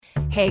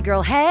Hey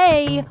girl,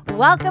 hey!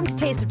 Welcome to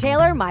Taste of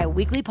Taylor, my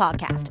weekly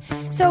podcast.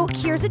 So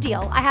here's the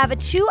deal. I have a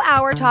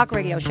 2-hour talk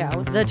radio show,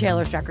 The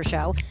Taylor Strecker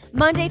Show,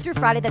 Monday through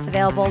Friday that's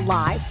available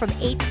live from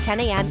 8 to 10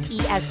 a.m.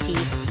 EST,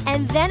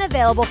 and then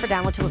available for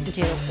download to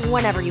listen to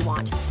whenever you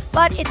want.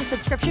 But it's a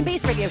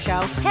subscription-based radio show.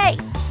 Hey,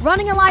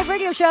 running a live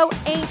radio show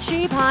ain't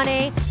cheap,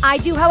 honey. I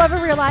do, however,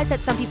 realize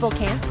that some people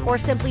can't or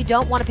simply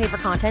don't want to pay for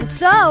content.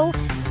 So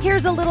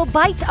here's a little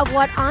bite of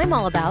what I'm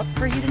all about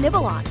for you to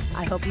nibble on.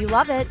 I hope you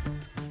love it.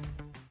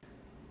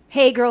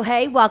 Hey girl,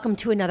 hey, welcome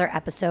to another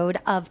episode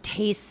of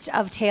Taste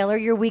of Taylor,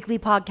 your weekly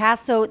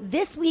podcast. So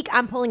this week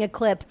I'm pulling a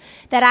clip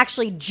that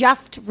actually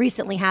just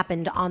recently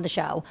happened on the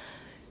show.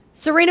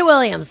 Serena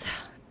Williams,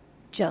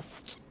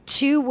 just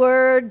 2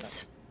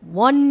 words,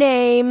 1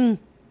 name,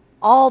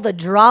 all the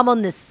drama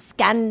and the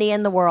scandal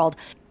in the world.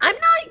 I'm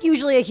not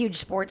usually a huge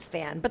sports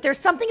fan, but there's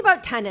something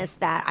about tennis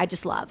that I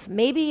just love.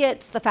 Maybe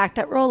it's the fact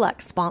that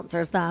Rolex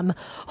sponsors them,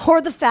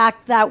 or the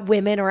fact that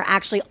women are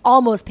actually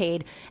almost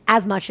paid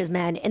as much as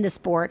men in the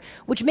sport,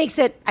 which makes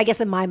it, I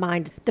guess in my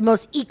mind, the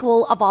most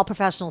equal of all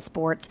professional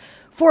sports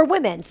for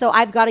women. So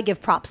I've got to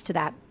give props to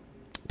that.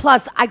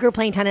 Plus, I grew up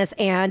playing tennis,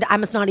 and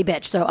I'm a snotty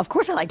bitch, so of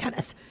course I like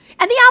tennis.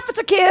 And the outfits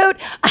are cute.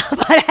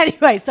 But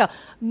anyway, so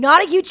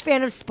not a huge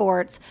fan of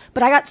sports,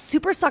 but I got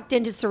super sucked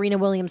into Serena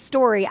Williams'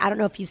 story. I don't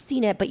know if you've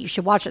seen it, but you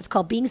should watch it. It's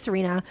called Being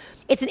Serena.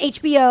 It's an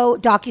HBO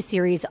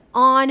docuseries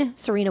on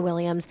Serena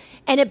Williams,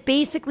 and it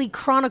basically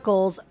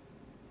chronicles,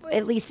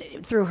 at least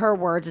through her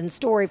words and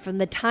story, from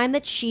the time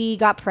that she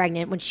got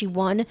pregnant when she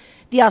won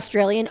the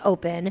Australian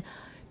Open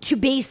to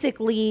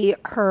basically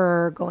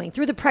her going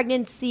through the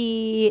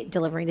pregnancy,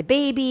 delivering the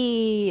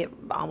baby,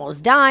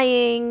 almost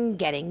dying,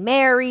 getting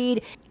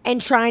married, and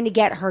trying to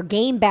get her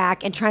game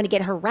back and trying to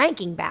get her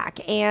ranking back.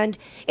 And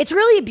it's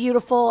really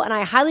beautiful, and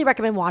I highly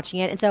recommend watching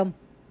it. And so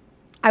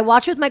I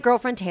watched it with my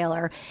girlfriend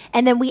Taylor,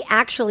 and then we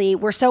actually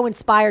were so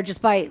inspired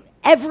just by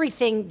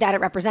everything that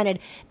it represented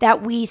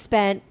that we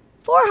spent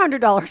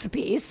 $400 a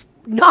piece,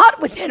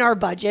 not within our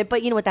budget,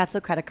 but you know what, that's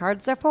what credit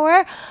cards are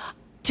for,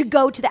 to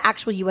go to the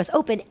actual U.S.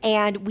 Open,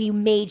 and we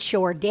made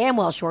sure, damn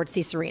well sure, to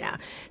see Serena.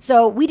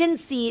 So we didn't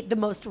see the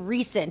most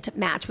recent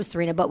match with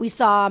Serena, but we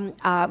saw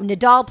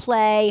Nadal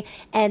play,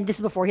 and this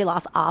is before he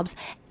lost OBS,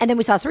 and then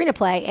we saw Serena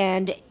play,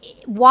 and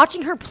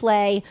watching her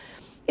play,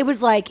 it was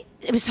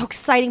so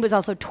exciting, but it was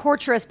also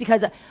torturous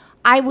because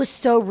I was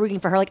so rooting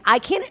for her. Like, I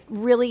can't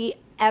really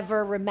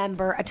ever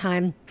remember a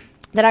time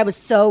that I was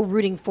so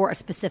rooting for a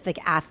specific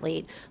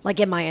athlete, like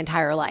in my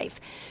entire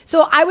life.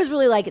 So I was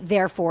really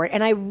there for it.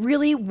 And I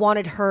really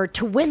wanted her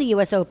to win the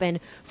US Open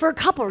for a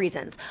couple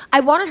reasons.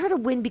 I wanted her to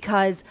win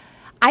because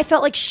I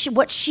felt like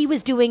what she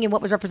was doing and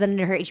what was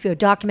represented in her HBO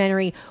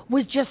documentary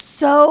was just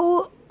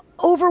so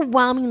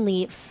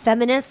overwhelmingly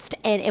feminist.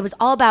 And it was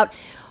all about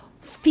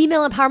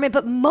female empowerment,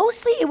 but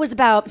mostly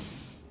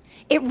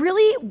it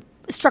really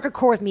struck a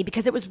chord with me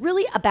because it was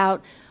really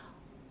about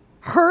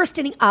her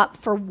standing up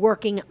for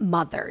working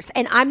mothers.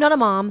 And I'm not a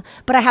mom,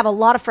 but I have a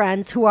lot of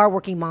friends who are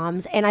working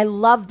moms, and I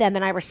love them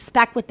and I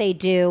respect what they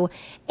do.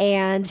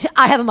 And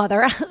I have a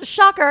mother,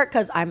 shocker,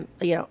 because I'm,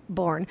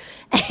 born.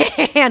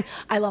 And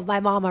I love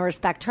my mom, I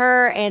respect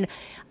her. And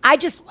I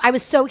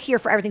was so here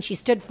for everything she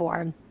stood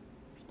for.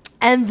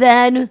 And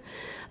then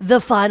the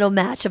final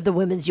match of the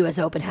Women's U.S.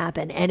 Open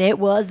happened, and it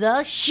was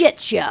a shit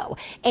show.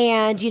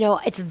 And,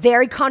 it's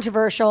very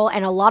controversial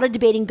and a lot of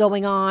debating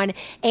going on,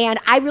 and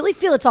I really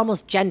feel it's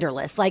almost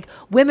genderless. Like,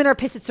 women are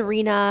pissed at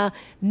Serena,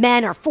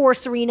 men are for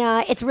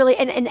Serena. It's really,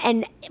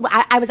 and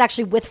I was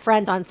actually with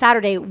friends on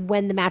Saturday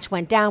when the match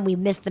went down. We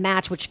missed the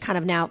match, which kind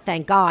of now,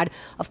 thank God,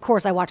 of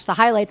course, I watched the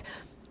highlights.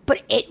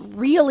 But it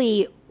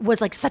really was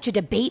such a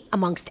debate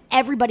amongst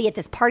everybody at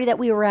this party that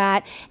we were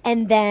at,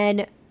 and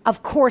then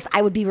of course,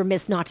 I would be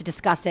remiss not to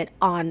discuss it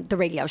on the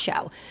radio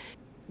show.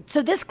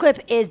 So this clip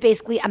is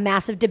basically a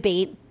massive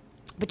debate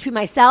between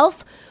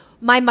myself,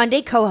 my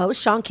Monday co-host,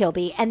 Sean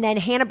Kilby, and then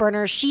Hannah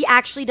Berner. She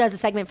actually does a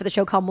segment for the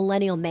show called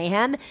Millennial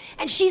Mayhem.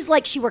 And she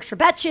works for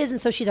Betches, and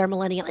so she's our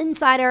millennial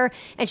insider,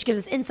 and she gives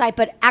us insight.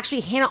 But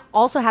actually, Hannah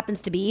also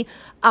happens to be,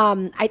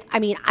 I'm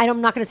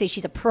not going to say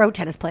she's a pro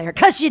tennis player,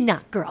 because she's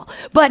not, girl.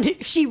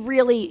 But she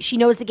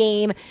knows the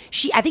game.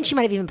 I think she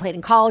might have even played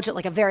in college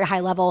at a very high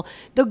level.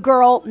 The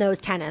girl knows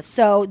tennis.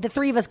 So the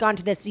three of us got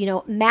into this,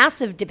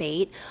 massive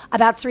debate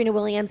about Serena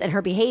Williams and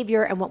her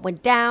behavior and what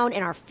went down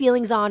and our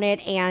feelings on it.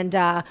 And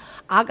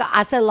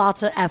I said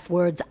lots of F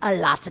words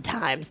lots of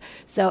times.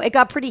 So it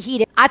got pretty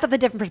heated. I thought the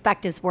different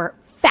perspectives were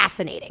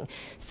fascinating.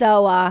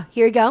 So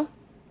here you go.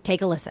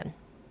 Take a listen.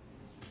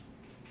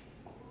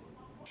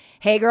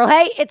 Hey girl,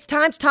 hey, it's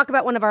time to talk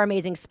about one of our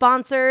amazing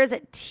sponsors,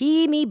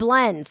 Teamy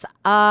Blends.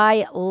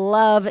 I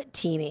love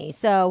Teamy.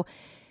 So,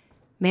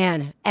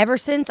 man, ever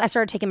since I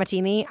started taking my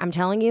Teamy, I'm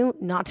telling you,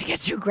 not to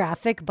get too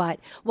graphic, but,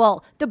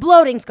 the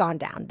bloating's gone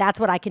down. That's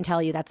what I can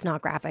tell you. That's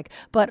not graphic.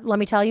 But let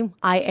me tell you,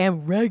 I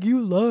am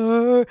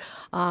regular.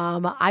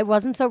 I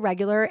wasn't so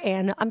regular,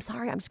 and I'm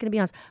sorry, I'm just going to be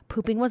honest.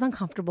 Pooping was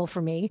uncomfortable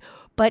for me.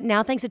 But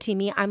now, thanks to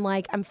Teamy,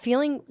 I'm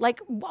feeling like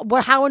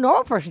how a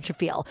normal person should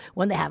feel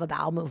when they have a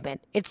bowel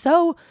movement. It's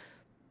so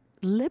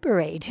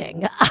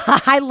liberating.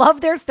 I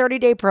love their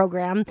 30-day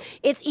program.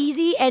 It's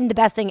easy and the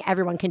best thing,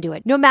 everyone can do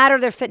it, no matter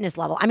their fitness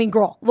level. I mean,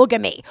 girl, look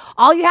at me.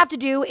 All you have to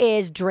do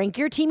is drink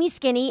your Teamy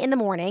Skinny in the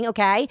morning,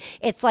 okay?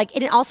 It's like,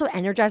 it also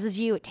energizes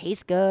you. It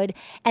tastes good.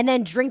 And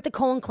then drink the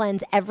colon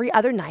cleanse every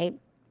other night.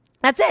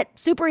 That's it.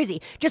 Super easy.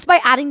 Just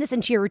by adding this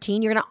into your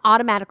routine, you're going to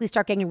automatically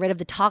start getting rid of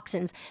the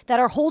toxins that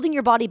are holding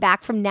your body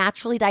back from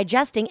naturally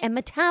digesting and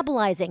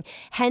metabolizing.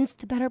 Hence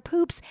the better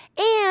poops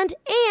and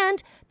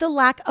the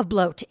lack of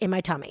bloat in my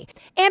tummy.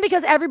 And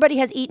because everybody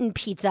has eaten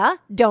pizza,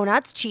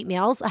 donuts, cheat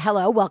meals,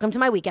 hello, welcome to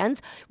my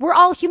weekends. We're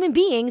all human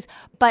beings,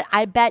 but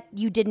I bet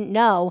you didn't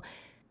know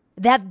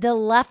that the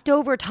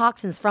leftover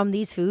toxins from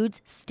these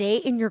foods stay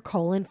in your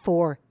colon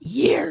for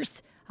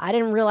years. I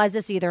didn't realize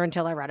this either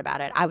until I read about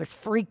it. I was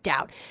freaked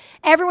out.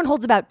 Everyone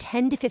holds about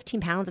 10 to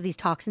 15 pounds of these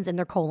toxins in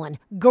their colon.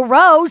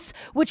 Gross,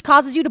 which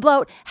causes you to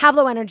bloat, have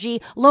low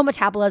energy, low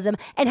metabolism,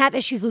 and have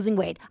issues losing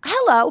weight.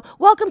 Hello,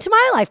 welcome to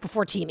my life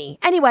before Teamy.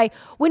 Anyway,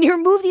 when you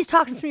remove these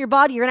toxins from your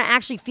body, you're going to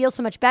actually feel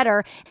so much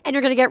better, and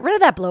you're going to get rid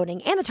of that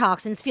bloating and the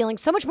toxins, feeling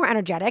so much more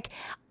energetic,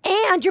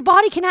 and your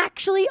body can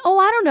actually,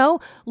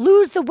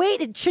 lose the weight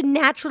it should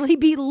naturally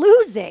be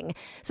losing.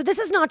 So this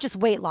is not just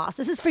weight loss.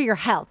 This is for your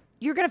health.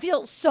 You're going to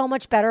feel so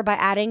much better by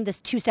adding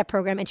this 2-step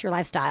program into your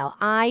lifestyle.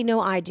 I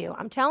know I do.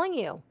 I'm telling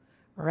you.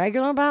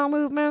 Regular bowel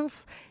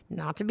movements,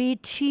 not to be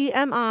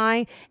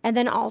TMI, and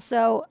then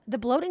also the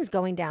bloating's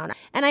going down.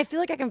 And I feel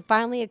like I can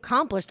finally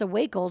accomplish the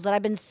weight goals that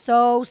I've been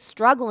so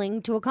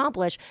struggling to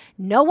accomplish.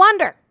 No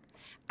wonder.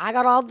 I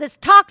got all this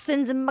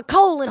toxins in my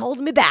colon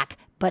holding me back,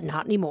 but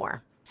not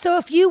anymore. So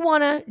if you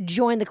want to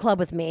join the club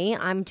with me,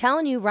 I'm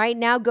telling you right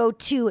now, go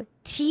to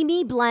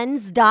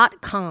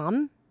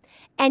teamyblends.com.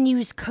 and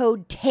use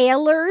code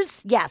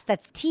TAYLORS, yes,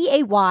 that's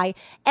TAYLORS,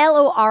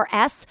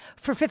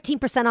 for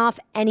 15% off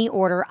any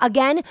order.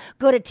 Again,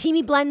 go to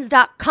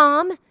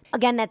teamyblends.com.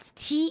 Again, that's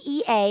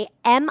TEAMI.com,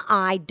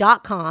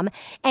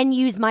 and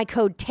use my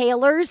code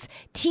TAYLORS,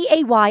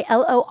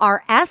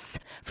 TAYLORS,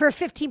 for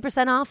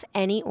 15% off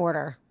any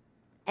order.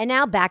 And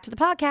now back to the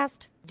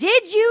podcast.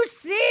 Did you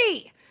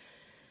see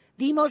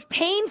the most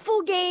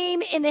painful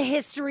game in the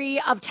history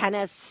of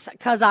tennis?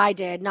 Because I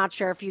did. Not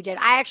sure if you did.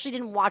 I actually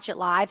didn't watch it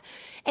live.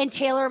 And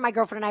Taylor, my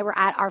girlfriend, and I were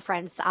at our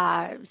friend's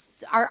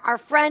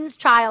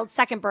child's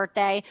second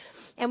birthday.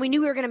 And we knew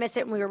we were going to miss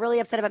it, and we were really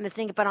upset about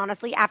missing it. But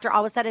honestly, after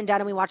all was said and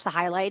done and we watched the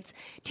highlights,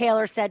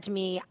 Taylor said to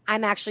me,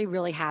 I'm actually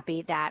really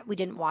happy that we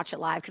didn't watch it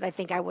live, because I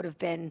think I would have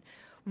been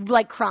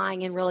like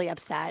crying and really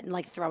upset and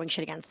like throwing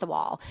shit against the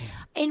wall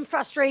in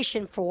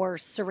frustration for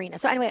Serena.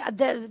 So anyway,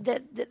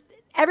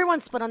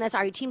 everyone's split on this.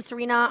 Are you team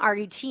Serena? Are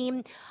you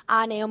team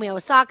Naomi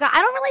Osaka?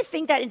 I don't really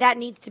think that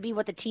needs to be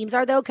what the teams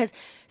are, though, because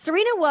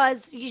Serena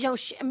was,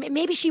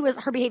 maybe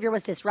her behavior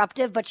was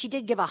disruptive, but she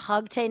did give a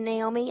hug to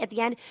Naomi at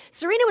the end.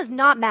 Serena was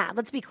not mad,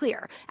 let's be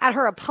clear, at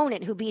her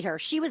opponent who beat her.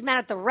 She was mad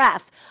at the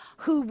ref,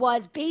 who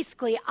was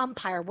basically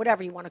umpire,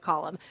 whatever you want to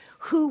call him,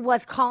 who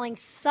was calling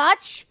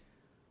such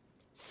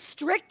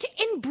strict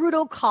and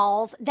brutal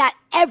calls that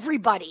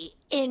everybody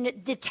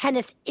in the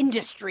tennis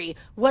industry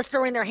was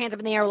throwing their hands up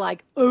in the air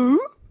like, oh,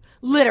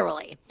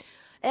 literally.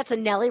 That's a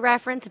Nelly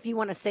reference. If you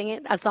want to sing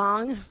it, a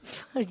song,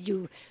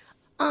 you,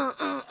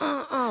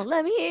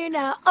 let me hear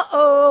now.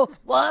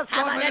 What's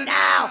happening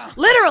now?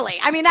 Literally.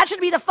 I mean, that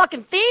should be the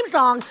fucking theme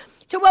song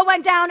to what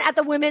went down at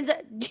the Women's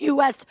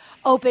U.S.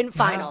 Open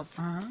Finals.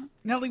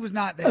 Nelly was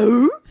not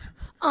there.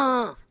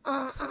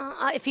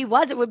 If he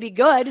was, it would be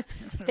good.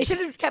 They should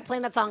have just kept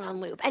playing that song on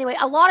loop. Anyway,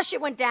 a lot of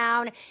shit went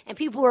down, and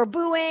people were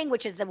booing,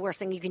 which is the worst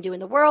thing you can do in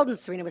the world, and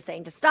Serena was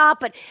saying to stop.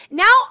 But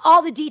now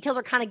all the details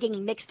are kind of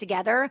getting mixed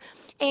together,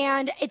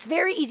 and it's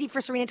very easy for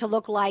Serena to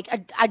look like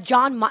a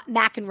John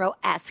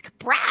McEnroe-esque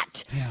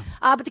brat. Yeah.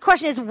 But the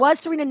question is,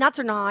 was Serena nuts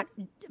or not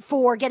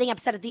for getting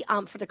upset at the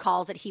for the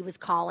calls that he was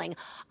calling?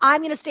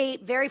 I'm going to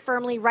state very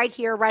firmly right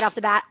here, right off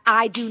the bat,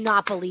 I do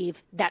not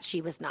believe that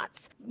she was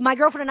nuts. My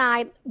girlfriend and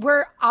I,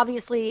 we're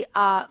obviously,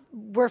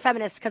 we're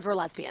feminists because we're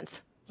lesbians.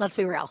 Let's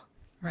be real.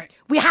 Right.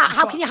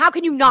 How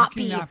can you not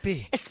be? I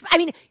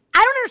mean,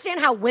 I don't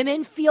understand how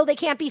women feel they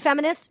can't be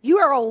feminists. You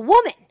are a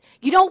woman.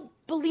 You don't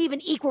believe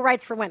in equal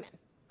rights for women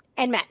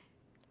and men.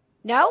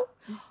 No?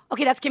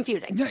 Okay, that's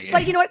confusing.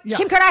 But you know what? Yeah.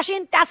 Kim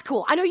Kardashian, that's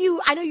cool. I know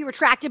you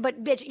retracted,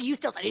 but bitch, you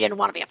still said you didn't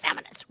want to be a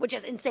feminist, which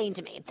is insane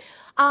to me.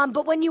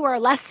 But when you are a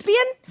lesbian,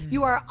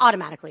 you are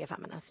automatically a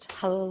feminist.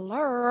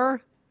 Hello.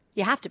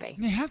 You have to be.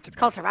 You have to It's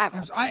called survival.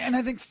 And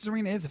I think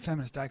Serena is a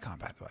feminist icon,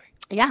 by the way.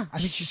 Yeah. I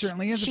think she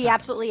certainly is. She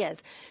absolutely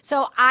is.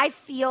 So I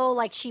feel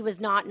like she was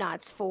not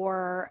nuts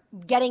for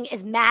getting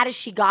as mad as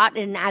she got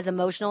and as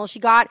emotional as she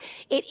got.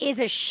 It is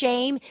a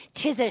shame.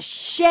 'Tis a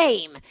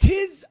shame.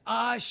 'Tis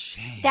a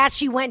shame that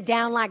she went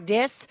down like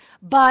this.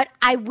 But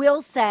I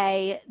will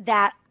say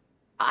that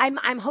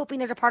I'm hoping,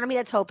 there's a part of me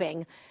that's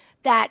hoping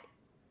that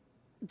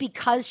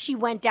because she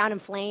went down in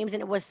flames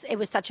and it was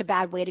such a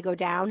bad way to go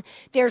down,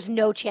 there's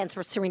no chance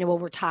where Serena will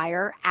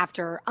retire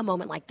after a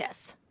moment like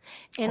this.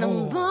 In a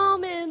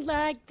moment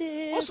like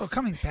this. Also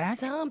coming back.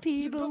 Some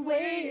people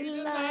wait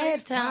a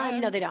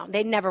lifetime. No, they don't.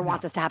 They never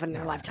want this to happen in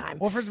their lifetime.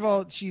 Well, first of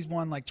all, she's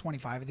won like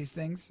 25 of these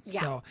things.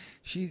 Yeah. So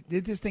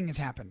this thing has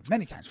happened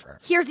many times for her.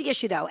 Here's the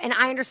issue, though, and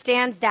I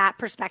understand that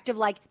perspective,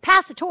 like,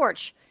 pass the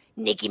torch.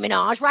 Nicki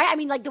Minaj, right? I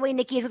mean, like the way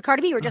Nicki is with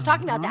Cardi B. We were just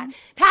talking about that.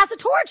 Pass the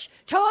torch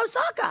to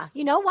Osaka.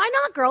 You know, why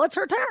not, girl? It's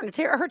her turn. It's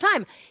her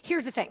time.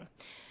 Here's the thing.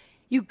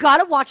 You got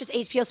to watch this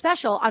HBO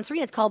special on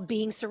Serena. It's called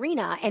Being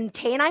Serena. And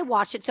Tay and I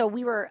watched it. So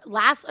we were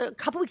a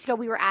couple weeks ago,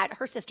 we were at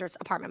her sister's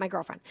apartment, my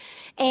girlfriend.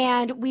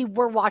 And we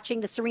were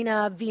watching the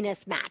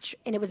Serena-Venus match.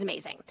 And it was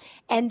amazing.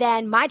 And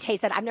then my Tay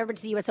said, I've never been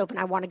to the U.S. Open.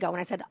 I want to go. And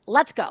I said,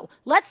 let's go.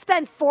 Let's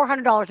spend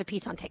 $400 a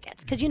piece on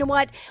tickets. Because you know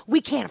what?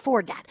 We can't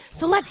afford that.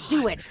 So let's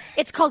do it.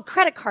 It's called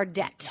credit card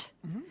debt.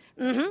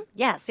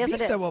 Yes, it is.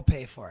 Visa will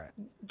pay for it.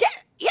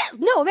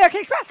 No,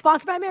 American Express,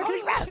 sponsored by American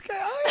Express.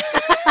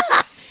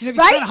 Okay. You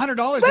know, if you spend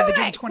 $100, then they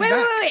give you 20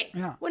 back. Wait.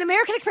 Yeah. When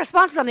American Express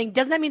sponsors something,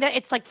 doesn't that mean that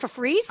it's like for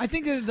free? I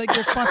think that, like,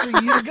 they're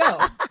sponsoring you to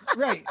go.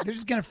 Right. They're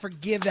just going to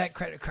forgive that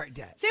credit card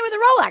debt. Same with the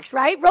Rolex,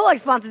 right?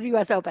 Rolex sponsors the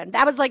U.S. Open.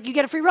 That was like, you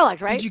get a free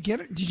Rolex, right? Did you get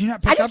it? Did you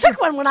not pick up? I just took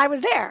one when I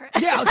was there.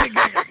 Yeah, okay,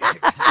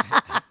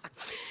 good.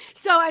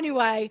 So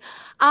anyway,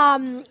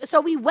 so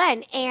we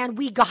went and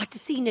we got to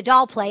see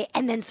Nadal play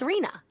and then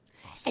Serena.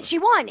 And she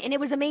won, and it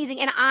was amazing.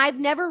 And I've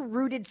never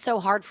rooted so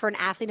hard for an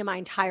athlete in my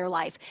entire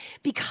life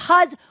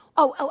because,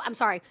 I'm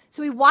sorry.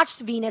 So we watched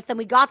Venus, then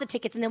we got the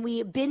tickets, and then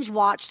we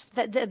binge-watched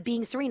the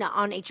Being Serena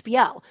on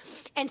HBO.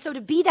 And so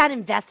to be that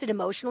invested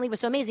emotionally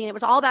was so amazing. And it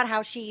was all about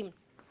how she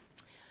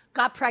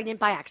got pregnant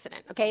by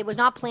accident. Okay, it was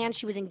not planned.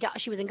 She was engaged.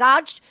 She was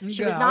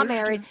not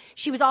married.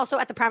 She was also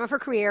at the prime of her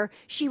career.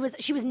 She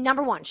was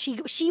number one.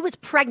 She was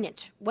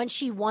pregnant when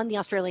she won the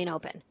Australian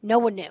Open. No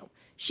one knew.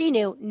 She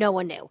knew. No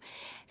one knew.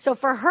 So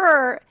for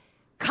her,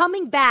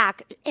 coming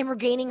back and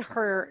regaining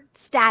her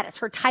status,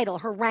 her title,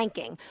 her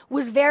ranking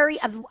was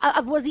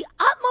was the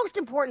utmost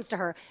importance to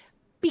her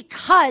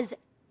because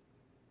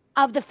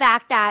of the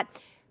fact that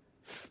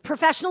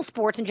professional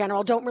sports in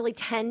general don't really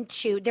tend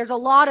to. There's a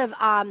lot of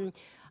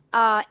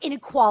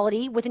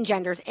inequality within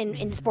genders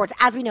in sports.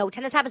 As we know,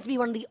 tennis happens to be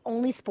one of the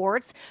only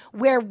sports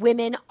where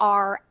women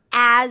are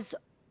as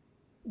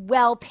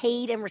well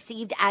paid and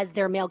received as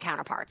their male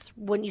counterparts,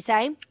 wouldn't you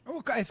say?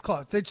 Well, it's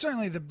close. They're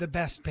certainly the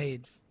best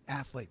paid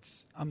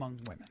athletes among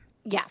women.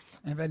 Yes.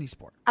 Of any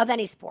sport.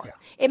 Yeah.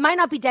 It might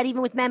not be dead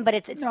even with men, but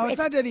it's not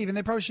dead even.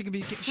 They probably should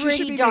be. She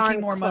should be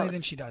making more money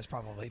than she does,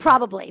 probably.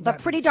 But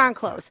pretty darn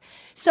close.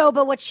 So,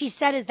 but what she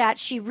said is that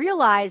she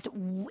realized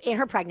in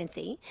her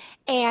pregnancy,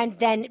 and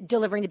then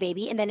delivering the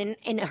baby, and then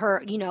in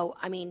her,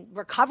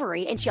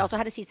 recovery, and she also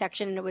had a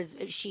C-section,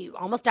 and she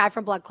almost died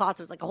from blood clots.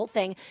 It was like a whole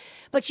thing.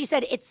 But she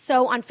said it's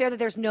so unfair that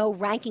there's no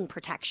ranking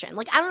protection.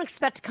 Like, I don't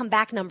expect to come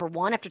back number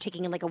one after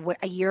taking like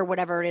a year or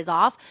whatever it is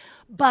off,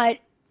 but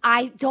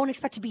I don't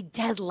expect to be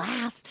dead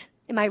last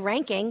in my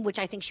ranking, which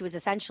I think she was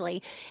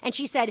essentially. And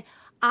she said,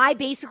 I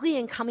basically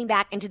am coming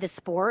back into the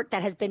sport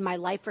that has been my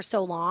life for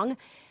so long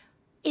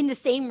in the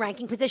same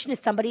ranking position as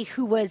somebody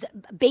who was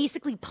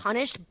basically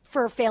punished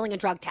for failing a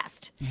drug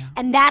test. Yeah.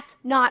 And that's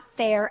not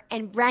fair.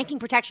 And ranking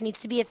protection needs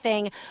to be a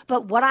thing.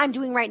 But what I'm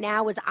doing right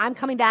now is I'm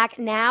coming back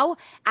now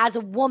as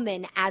a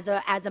woman, as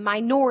a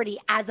minority,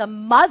 as a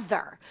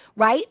mother,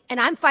 right? And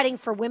I'm fighting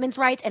for women's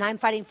rights, and I'm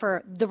fighting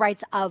for the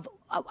rights of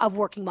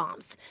working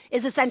moms,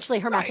 is essentially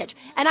her message.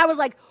 And I was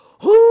like,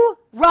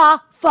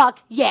 hoorah,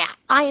 fuck yeah.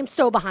 I am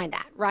so behind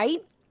that,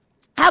 right?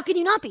 How can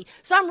you not be?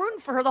 So I'm rooting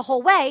for her the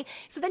whole way.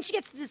 So then she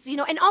gets this,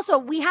 and also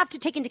we have to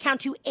take into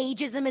account too,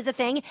 ageism is a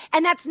thing.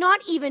 And that's not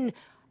even,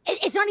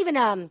 it's not even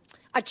a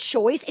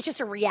choice. It's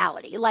just a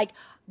reality. Like,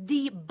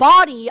 the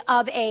body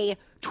of a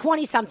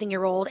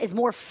 20-something-year-old is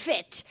more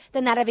fit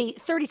than that of a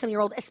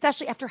 30-something-year-old,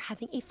 especially after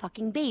having a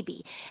fucking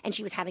baby. And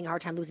she was having a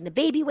hard time losing the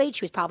baby weight.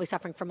 She was probably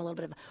suffering from a little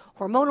bit of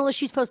hormonal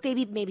issues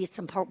post-baby, maybe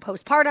some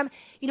postpartum.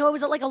 It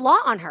was like a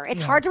lot on her.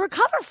 It's hard to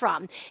recover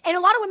from. And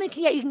a lot of women,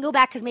 you can go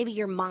back because maybe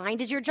your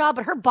mind is your job,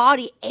 but her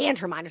body and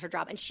her mind is her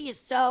job. And she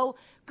is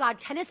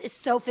tennis is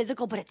so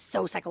physical, but it's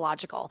so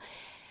psychological.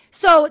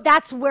 So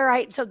that's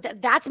where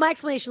that's my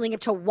explanation leading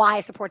up to why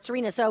I support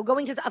Serena. So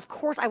of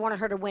course I wanted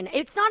her to win.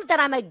 It's not that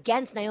I'm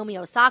against Naomi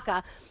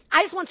Osaka.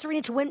 I just want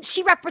Serena to win.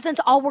 She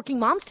represents all working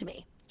moms to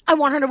me. I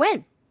want her to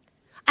win.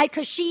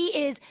 Because she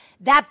is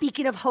that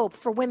beacon of hope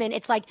for women.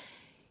 It's like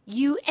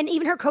and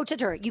even her coach said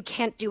to her, you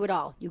can't do it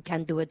all. You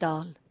can do it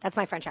all. That's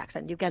my French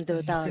accent. You can do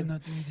it all. You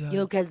cannot do it all.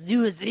 You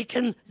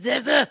can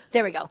do it.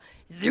 There we go.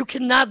 You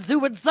cannot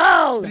do it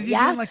all. Is he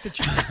doing like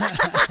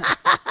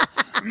the...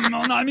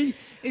 Mon ami.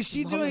 Was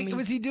he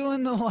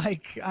doing the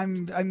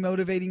I'm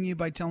motivating you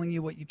by telling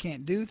you what you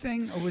can't do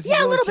thing? Or was he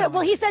a little bit.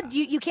 Well, he said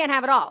you can't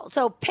have it all.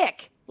 So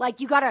pick. Like,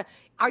 you gotta,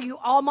 are you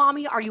all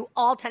mommy? Are you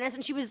all tennis?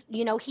 And she was,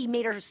 he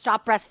made her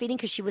stop breastfeeding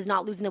because she was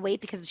not losing the weight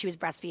because she was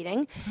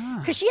breastfeeding.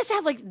 Because she has to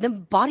have like the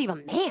body of a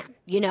man,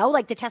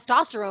 like the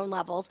testosterone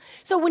levels.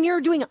 So when you're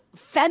doing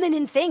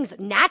feminine things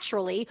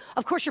naturally,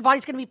 of course your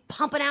body's going to be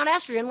pumping out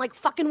estrogen like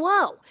fucking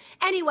whoa.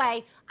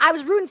 Anyway, I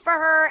was rooting for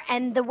her,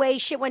 and the way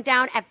shit went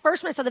down. At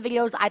first, when I saw the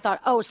videos, I thought,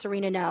 oh,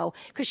 Serena, no.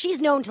 Because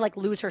she's known to, like,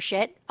 lose her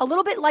shit. A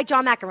little bit like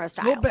John McEnroe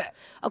style. A little bit.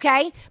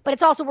 Okay? But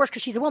it's also worse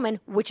because she's a woman,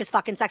 which is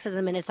fucking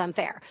sexism, and it's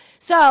unfair.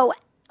 So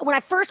when I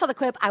first saw the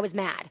clip, I was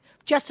mad.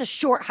 Just a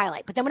short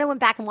highlight. But then when I went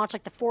back and watched,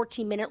 like, the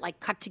 14-minute, like,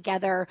 cut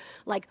together,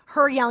 like,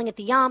 her yelling at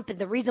the ump, and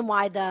the reason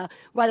why the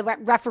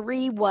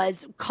referee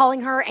was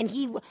calling her, and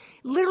he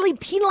literally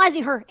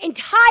penalizing her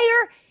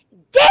entire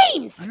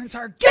games. An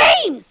entire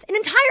games. An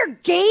entire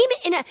game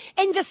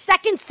in the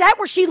second set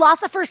where she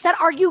lost the first set.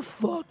 Are you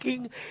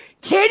fucking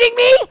kidding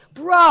me?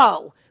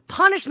 Bro,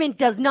 punishment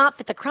does not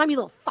fit the crime, you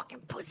little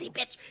fucking pussy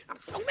bitch. I'm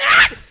so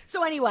mad.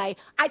 So anyway,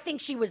 I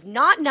think she was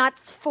not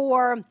nuts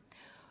for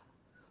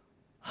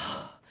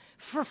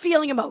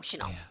feeling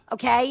emotional,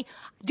 okay?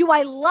 Do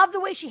I love the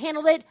way she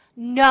handled it?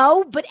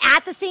 No, but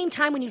at the same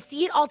time, when you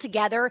see it all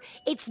together,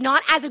 it's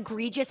not as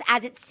egregious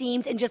as it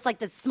seems in just like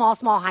the small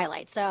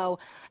highlights. So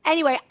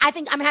anyway, I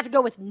think I'm going to have to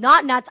go with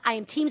not nuts. I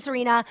am Team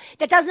Serena.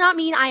 That does not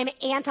mean I am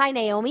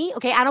anti-Naomi,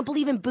 okay? I don't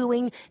believe in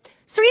booing.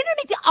 Serena didn't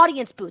make the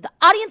audience boo. The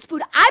audience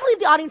booed. I believe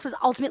the audience was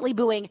ultimately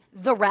booing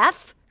the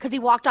ref because he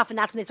walked off and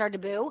that's when they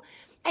started to boo.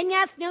 And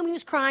yes, Naomi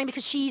was crying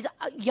because she's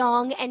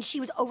young and she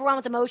was overwhelmed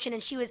with emotion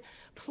and she was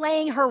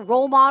playing her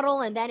role model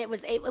and then it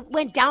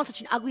went down such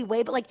an ugly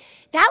way. But like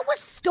that was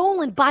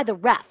stolen by the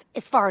ref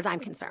as far as I'm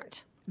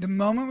concerned. The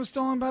moment was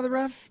stolen by the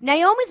ref?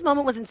 Naomi's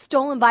moment wasn't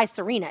stolen by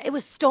Serena. It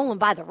was stolen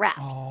by the ref.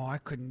 Oh, I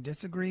couldn't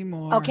disagree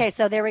more. Okay,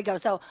 so there we go.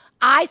 So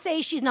I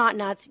say she's not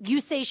nuts.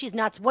 You say she's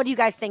nuts. What do you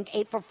guys think?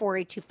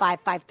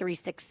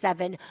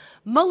 844-825-5367.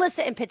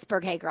 Melissa in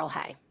Pittsburgh. Hey, girl.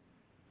 Hey.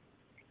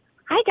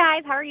 Hi,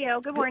 guys. How are you?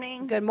 Good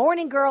morning. Good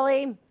morning,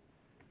 girlie.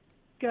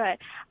 Good.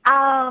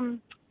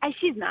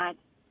 She's not.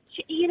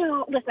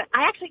 Listen,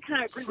 I actually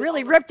kind of agree.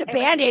 Really ripped the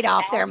Band-Aid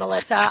off there,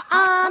 Melissa.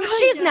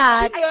 She's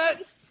nuts.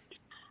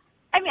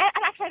 I mean,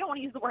 I don't want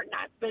to use the word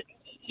nuts, but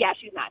yeah,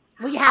 she's nuts.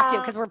 Well, you have to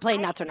because we're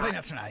playing nuts or not. Play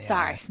nuts or not, yeah.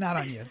 Sorry. It's not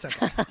on you. It's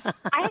okay.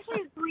 I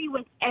actually agree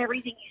with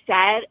everything you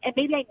said, and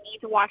maybe I need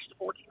to watch the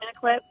 14-minute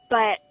clip,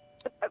 but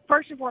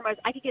first and foremost,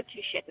 I could give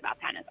two shits about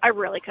tennis. I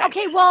really could.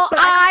 Okay, well,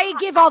 I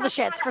give all the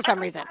shits for some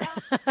reason.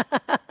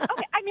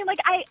 Okay, I mean, like,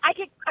 I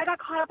got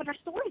caught up in her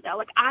story, though.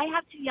 Like, I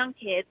have two young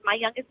kids. My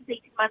youngest is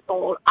 18 months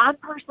old. I'm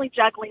personally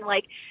juggling,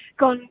 like,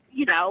 going,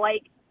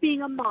 like,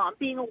 being a mom,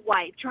 being a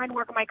wife, trying to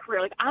work on my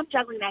career. Like, I'm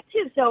juggling that,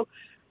 too. So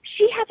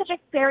she had such a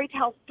fairy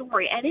tale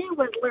story, and it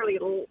was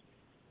literally,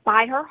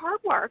 by her hard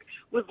work,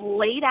 was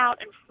laid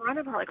out in front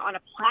of her, like, on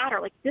a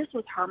platter. Like, this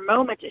was her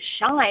moment to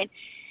shine.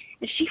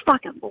 And she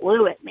fucking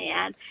blew it,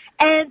 man.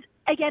 And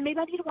again, maybe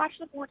I need to watch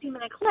the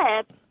 14-minute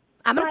clip.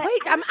 I'm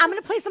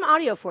gonna play some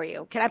audio for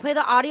you. Can I play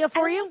the audio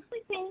for you?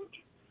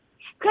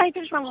 Can I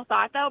finish my little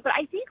thought though? But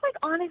I think, like,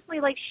 honestly,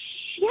 like,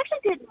 she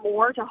actually did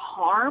more to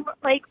harm,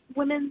 like,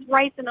 women's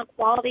rights and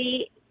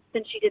equality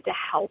than she did to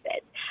help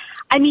it.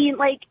 I mean,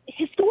 like,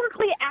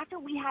 historically, after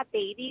we have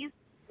babies,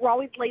 we're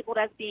always labeled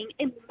as being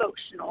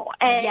emotional.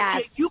 And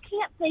yes. You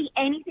can't say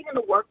anything in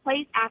the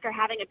workplace after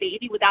having a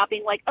baby without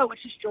being like, oh,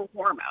 it's just your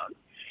hormones.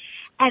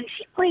 And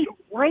she played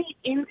right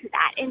into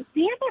that. And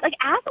damn it, like,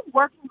 as a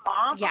working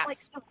mom, yes. I'm like,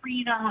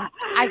 Serena.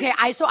 Okay,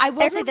 so I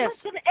will say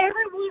this.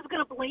 Everyone's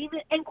going to blame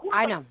it. And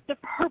I know.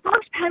 Her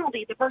first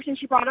penalty, the first thing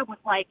she brought up was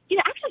like,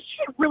 actually,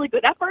 she did really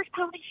good. That first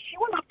penalty, she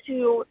went up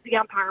to the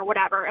umpire or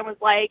whatever and was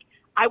like,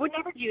 I would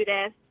never do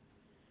this.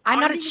 I'm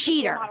not a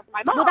cheater.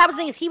 Well, that was the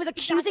thing is he was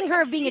accusing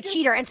her of being a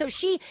cheater. And so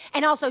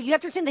and also you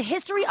have to understand the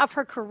history of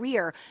her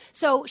career.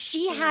 So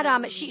she had,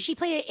 she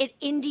played at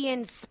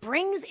Indian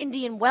Springs,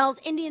 Indian Wells,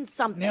 Indian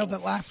something. Nailed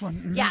that last one.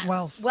 Mm-hmm. Yeah.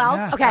 Wells.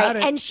 Yeah, okay. Got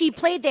it. And she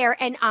played there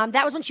and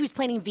that was when she was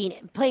playing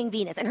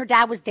Venus and her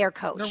dad was their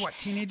coach. They're what,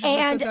 teenagers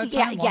and, at that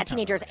time? Yeah,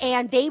 teenagers.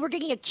 And they were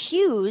getting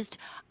accused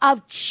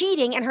of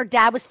cheating and her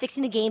dad was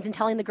fixing the games and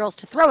telling the girls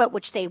to throw it,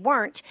 which they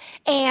weren't.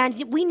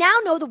 And we now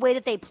know the way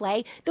that they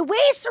play. The way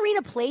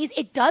Serena plays,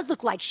 it does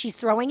look like she's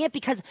throwing it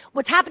because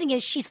what's happening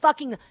is she's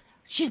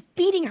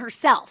beating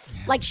herself.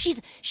 Yeah. Like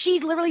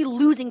she's literally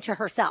losing to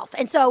herself.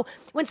 And so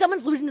when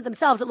someone's losing to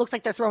themselves, it looks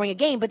like they're throwing a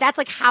game, but that's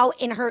like how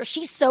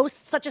she's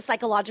such a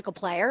psychological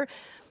player.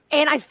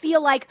 And I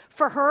feel like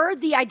for her,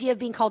 the idea of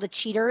being called a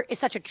cheater is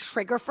such a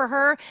trigger for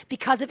her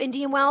because of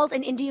Indian Wells.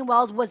 And Indian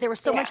Wells there was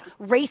so much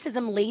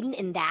racism laden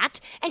in that.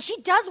 And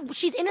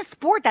she's in a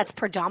sport that's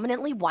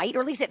predominantly white, or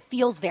at least it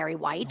feels very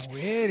white. Oh,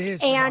 it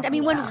is. And I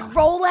mean, when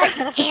Rolex,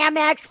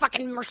 Amex,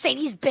 fucking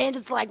Mercedes-Benz,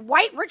 it's like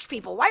white rich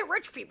people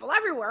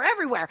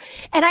everywhere.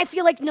 And I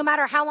feel like no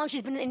matter how long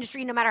she's been in the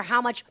industry, no matter how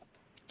much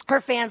her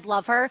fans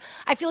love her,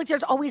 I feel like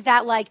there's always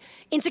that like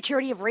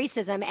insecurity of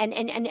racism and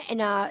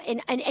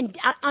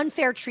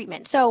unfair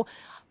treatment. So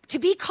to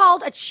be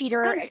called a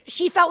cheater,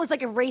 she felt was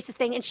like a racist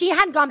thing, and she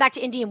hadn't gone back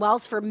to Indian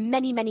Wells for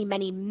many, many,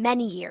 many,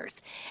 many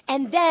years.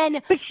 And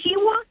then, but she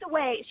walked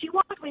away. She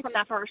walked away from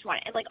that first one,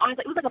 and like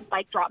honestly, it was like a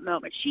mic drop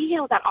moment. She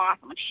handled that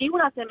awesome. Like, she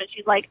went up to him and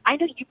she's like, "I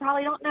know you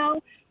probably don't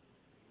know,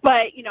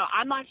 but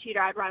I'm not a cheater.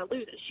 I'd rather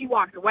lose it." She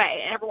walked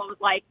away, and everyone was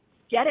like,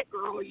 "Get it,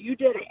 girl, you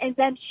did it." And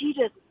then she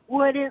just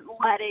wouldn't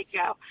let it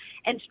go.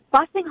 And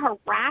busting her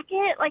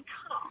racket, like,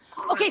 come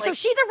on. Okay, like, so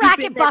she's a you've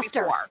racket been there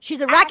buster. before. She's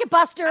a racket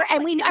buster,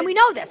 and we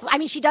know this. I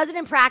mean, she does it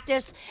in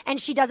practice, and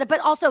she does it. But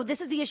also, this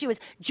is the issue: is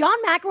John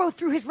McEnroe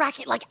threw his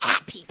racket like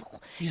at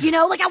people, you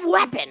know, like a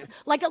weapon,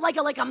 like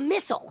a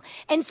missile.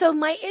 And so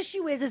my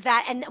issue is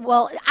that, and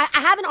well, I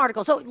have an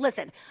article. So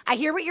listen, I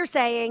hear what you're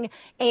saying,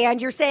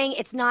 and you're saying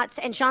it's nuts,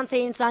 and Sean's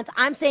saying it's nuts.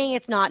 I'm saying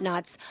it's not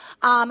nuts.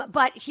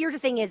 But here's the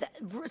thing: is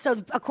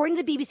so according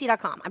to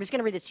BBC.com, I'm just going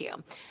to read this to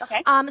you.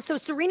 Okay. So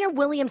Serena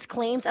Williams'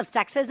 claims of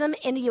sexism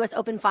in the U.S.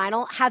 Open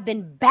final have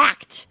been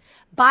backed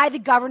by the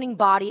governing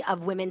body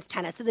of women's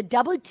tennis. So the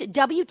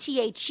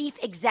WTA chief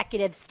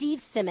executive, Steve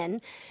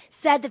Simon,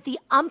 said that the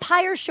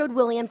umpire showed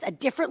Williams a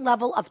different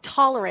level of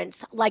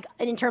tolerance, like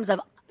in terms of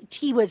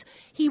he was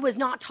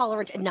not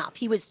tolerant enough.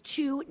 He was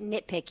too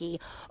nitpicky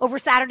over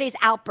Saturday's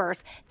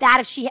outburst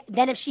if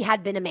she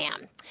had been a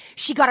man.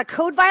 She got a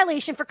code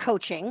violation for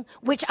coaching,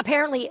 which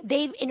apparently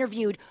they've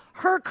interviewed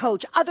her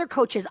coach, other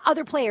coaches,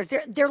 other players.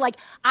 They're like,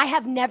 I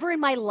have never in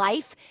my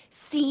life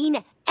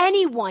seen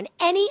anyone,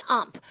 any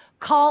ump,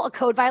 call a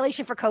code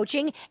violation for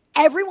coaching.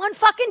 Everyone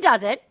fucking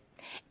does it.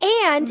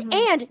 And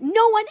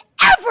no one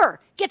ever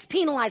gets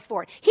penalized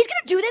for it. He's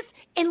going to do this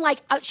in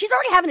she's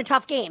already having a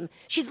tough game.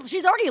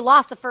 She's already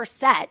lost the first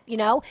set, you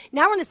know?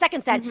 Now we're in the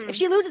second set. If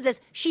she loses this,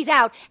 she's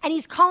out. And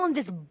he's calling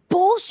this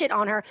bullshit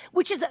on her,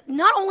 which is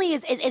not only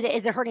is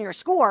it hurting her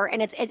score,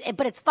 and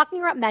but it's fucking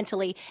her up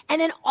mentally.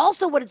 And then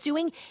also what it's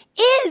doing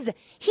is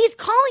he's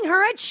calling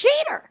her a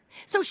cheater.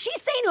 So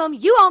she's saying to him,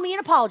 you owe me an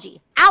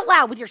apology out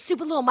loud with your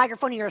stupid little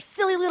microphone and your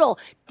silly little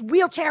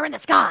wheelchair in the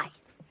sky.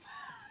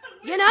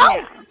 You know?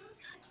 Yeah.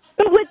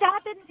 But would that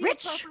have been the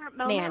Rich appropriate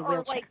moment, man or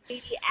wheelchair. like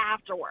maybe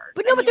afterwards?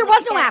 But no, but there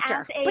was no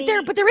after. But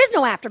there is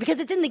no after because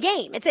it's in the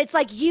game. It's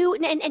like you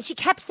and she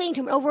kept saying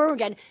to him over and over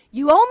again,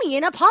 you owe me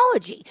an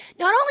apology.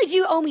 Not only do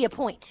you owe me a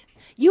point,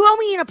 you owe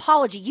me an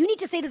apology. You need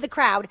to say to the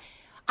crowd,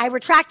 I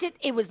retract it.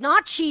 It was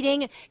not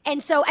cheating.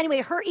 And so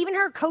anyway, even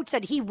her coach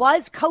said he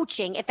was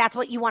coaching, if that's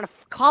what you want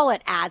to call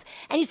it as.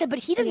 And he said, but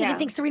he doesn't even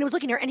think Serena was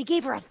looking at her, and he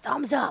gave her a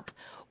thumbs up.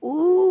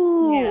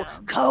 Ooh,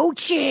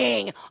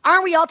 coaching.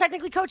 Aren't we all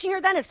technically coaching her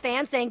then as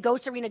fans, saying, go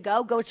Serena,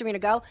 go, go Serena,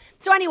 go?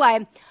 So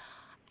anyway,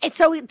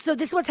 so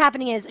this is what's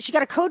happening is she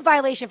got a code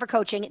violation for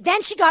coaching.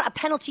 Then she got a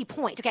penalty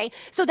point, okay?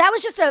 So that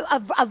was just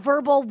a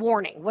verbal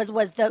warning was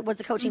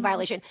the coaching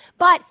violation.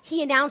 But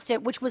he announced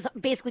it, which was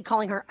basically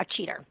calling her a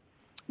cheater.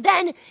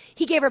 Then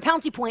he gave her a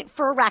penalty point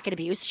for racket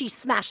abuse. She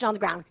smashed it on the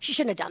ground. She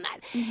shouldn't have done that.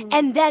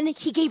 And then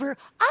he gave her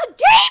a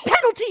game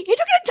penalty. He took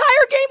an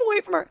entire game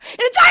away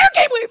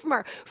from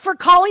her for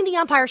calling the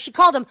umpire. She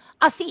called him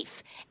a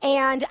thief.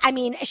 And I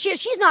mean,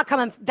 she's not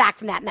coming back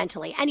from that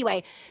mentally.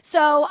 Anyway,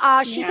 so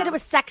she said it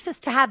was sexist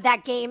to have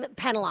that game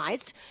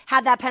penalized,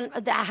 have that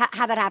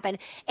happen.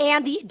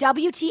 And the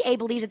WTA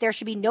believes that there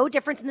should be no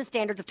difference in the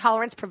standards of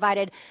tolerance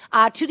provided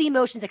to the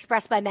emotions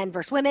expressed by men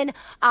versus women.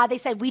 They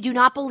said, we do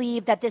not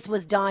believe that this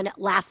was done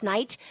last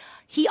night.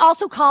 He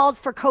also called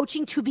for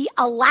coaching to be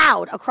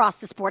allowed across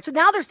the sport. So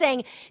now they're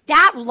saying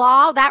that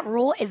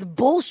rule is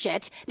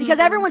bullshit because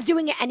everyone's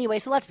doing it anyway.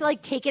 So let's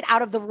take it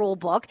out of the rule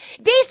book.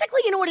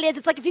 Basically, you know what it is?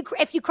 It's like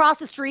if you cross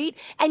the street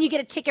and you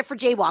get a ticket for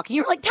jaywalking,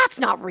 you're like, that's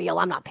not real.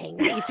 I'm not paying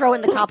that. You throw it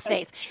in the cop's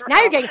face.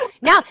 Now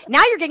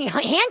you're getting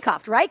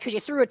handcuffed, right? Because you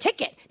threw a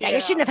ticket that you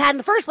shouldn't have had in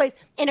the first place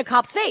in a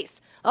cop's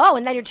face. Oh,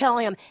 and then you're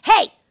telling him,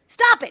 hey,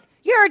 stop it.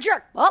 You're a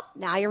jerk. Well,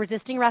 now you're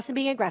resisting arrest and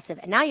being aggressive,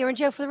 and now you're in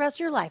jail for the rest of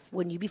your life.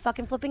 Wouldn't you be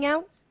fucking flipping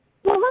out?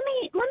 Well, let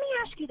me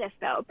ask you this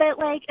though. But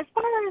as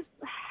far as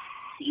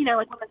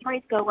women's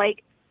rights go,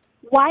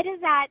 why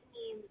does that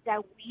mean that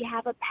we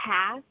have a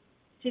path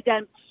to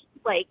them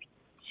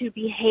to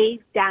behave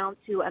down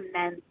to a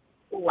man's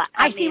level?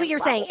 I see what you're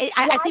saying.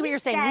 I see what you're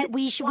saying.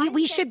 We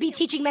should be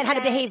teaching men how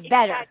to behave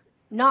better.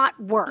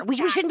 Not work. We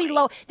shouldn't be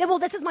low. Well,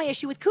 this is my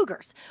issue with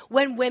cougars.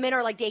 When women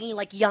are dating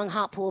young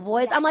hot pool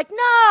boys, I'm like,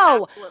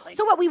 no. Absolutely.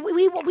 So what we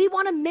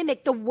want to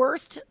mimic the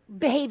worst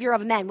behavior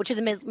of men, which is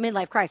a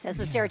midlife crisis,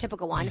 the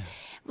stereotypical one.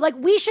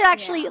 We should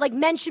actually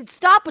men should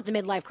stop with the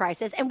midlife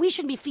crisis, and we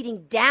shouldn't be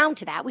feeding down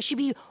to that. We should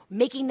be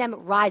making them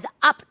rise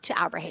up to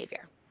our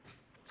behavior.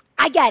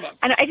 I get it.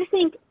 And I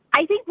think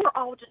we're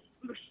all just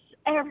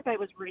everybody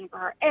was rooting for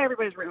her.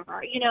 Everybody's rooting for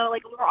her.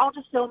 We're all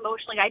just so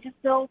emotional. I just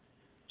feel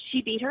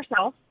she beat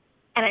herself.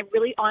 And I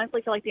really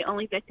honestly feel like the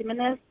only victim in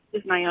this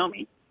is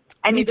Naomi.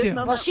 Me too.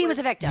 Well, she was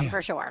a victim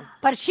for sure.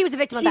 But she was a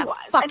victim of that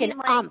fucking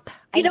ump.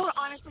 You know what,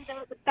 honestly,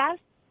 though, the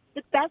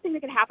best thing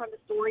that could happen on the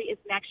story is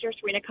next year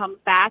Serena comes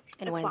back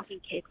and fucking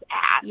kicks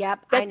ass. Yep,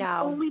 That's I know.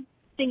 the only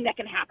thing that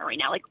can happen right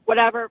now.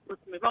 Whatever,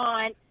 let's move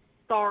on.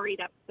 Sorry,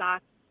 that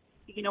sucks.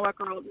 You know what,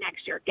 girl,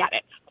 next year, get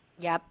it.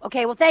 Yep.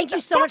 Okay, well, thank you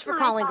so much for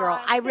calling, girl.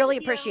 I really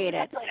appreciate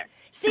it.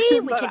 See,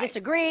 we can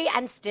disagree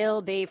and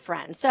still be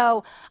friends.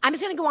 So I'm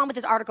just going to go on with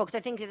this article because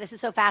I think that this is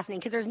so fascinating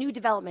because there's new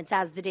developments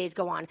as the days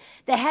go on.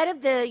 The head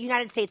of the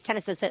United States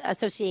Tennis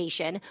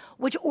Association,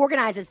 which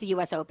organizes the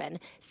U.S. Open,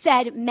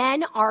 said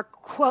men,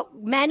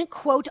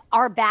 quote,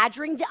 are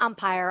badgering the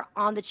umpire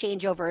on the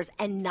changeovers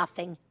and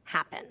nothing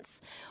happens.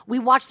 We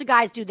watch the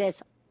guys do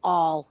this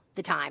all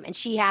the time, and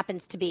she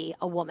happens to be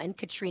a woman,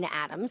 Katrina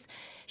Adams.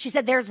 She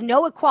said there's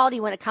no equality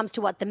when it comes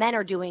to what the men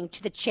are doing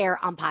to the chair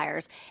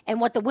umpires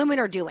and what the women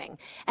are doing.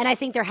 And I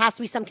think there has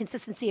to be some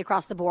consistency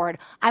across the board.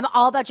 I'm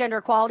all about gender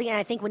equality, and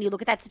I think when you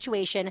look at that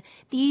situation,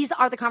 these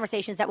are the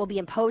conversations that will be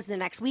imposed in the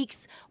next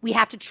weeks. We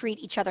have to treat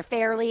each other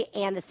fairly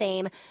and the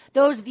same.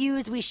 Those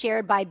views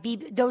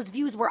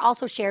were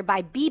also shared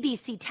by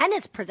BBC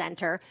tennis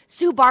presenter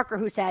Sue Barker,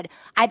 who said,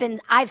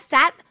 I've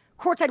sat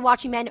courtside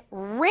watching men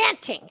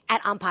ranting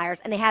at umpires,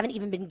 and they haven't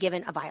even been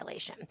given a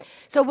violation.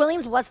 So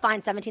Williams was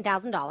fined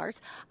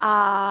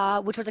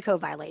 $17,000, which was a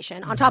code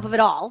violation on top of it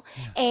all.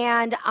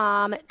 And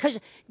because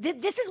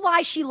this is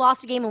why she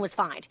lost a game and was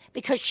fined,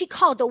 because she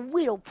called the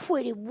widow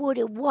pretty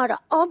woody what a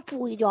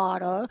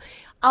daughter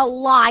a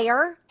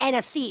liar and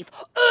a thief.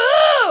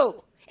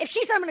 Ooh! If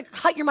she said, I'm going to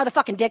cut your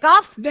motherfucking dick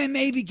off, then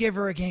maybe give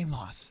her a game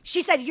loss.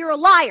 She said, you're a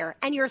liar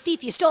and you're a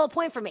thief. You stole a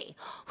point from me.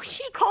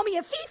 She called me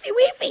a thiefy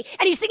weefy.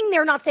 And he's sitting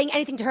there not saying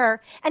anything to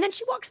her. And then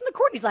she walks in the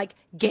court and he's like,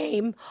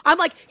 game. I'm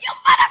like, you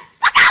motherfucker.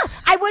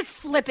 I was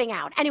flipping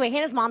out. Anyway,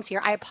 Hannah's mom's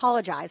here. I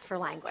apologize for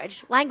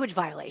language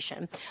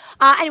violation.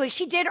 Anyway,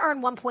 she did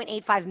earn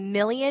 $1.85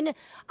 million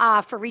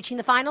for reaching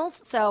the finals.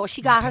 So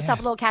she got herself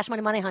a little cash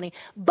money, honey.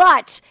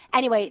 But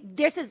anyway,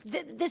 this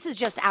is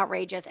just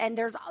outrageous. And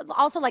there's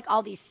also like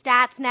all these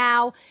stats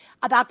now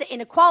about the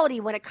inequality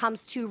when it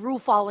comes to rule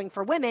following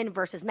for women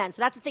versus men.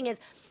 So that's the thing is,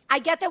 I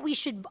get that we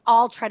should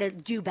all try to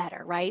do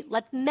better, right?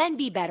 Let men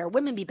be better,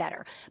 women be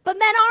better. But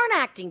men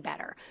aren't acting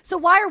better. So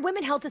why are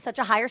women held to such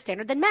a higher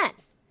standard than men?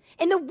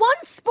 In the one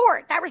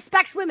sport that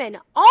respects women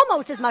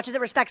almost as much as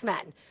it respects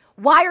men,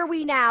 why are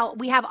we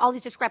have all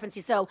these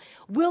discrepancies? So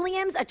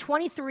Williams, a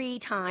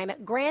 23-time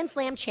Grand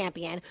Slam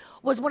champion,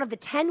 was one of the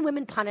 10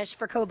 women punished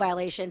for code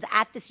violations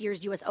at this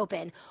year's U.S.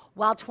 Open,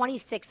 while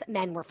 26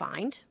 men were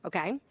fined,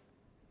 okay?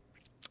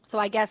 So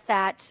I guess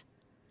that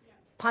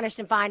punished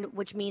and fined,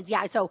 which means,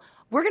 so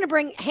we're going to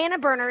bring Hannah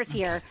Berners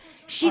here.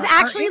 She's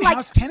actually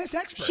our tennis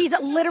expert. She's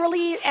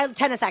literally a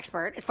tennis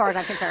expert, as far as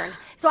I'm concerned.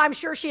 So I'm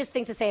sure she has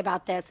things to say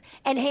about this.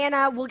 And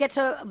Hannah, we'll get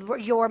to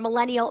your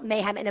millennial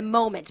mayhem in a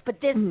moment.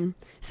 But this... Mm-hmm.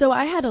 So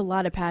I had a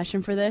lot of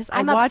passion for this.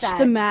 I watched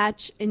the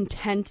match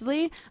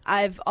intently.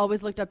 I've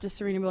always looked up to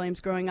Serena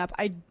Williams growing up.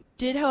 I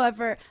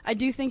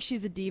do think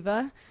she's a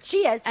diva.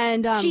 She is.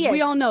 And she is.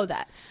 We all know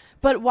that.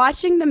 But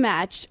watching the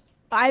match...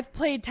 I've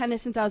played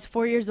tennis since I was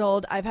 4 years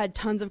old. I've had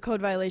tons of code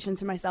violations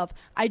for myself.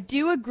 I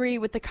do agree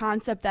with the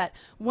concept that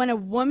when a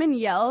woman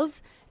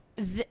yells,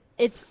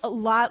 there's a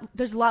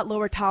lot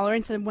lower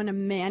tolerance than when a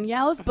man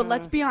yells. Mm-hmm. But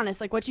let's be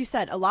honest, like what you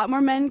said, a lot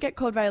more men get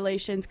code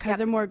violations because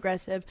they're more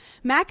aggressive.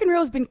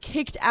 McEnroe's been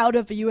kicked out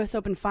of a U.S.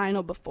 Open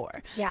final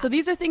before. Yeah. So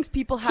these are things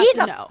people have to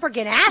know. He's a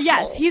freaking asshole.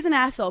 Yes, he's an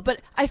asshole.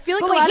 But I feel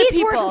like a lot of people...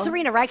 he's worse than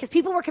Serena, right? Because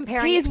people were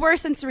comparing... He's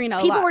worse than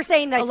Serena People were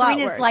saying that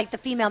Serena's like the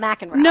female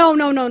McEnroe. No.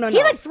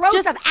 He like throws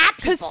stuff at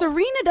people. Because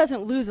Serena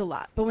doesn't lose a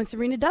lot. But when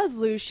Serena does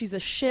lose, she's a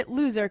shit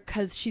loser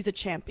because she's a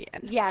champion.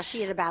 Yeah,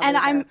 she is a bad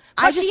loser.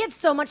 But she had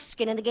so much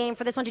skin in the game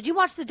for this one. Did you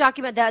watch the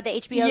document, the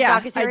HBO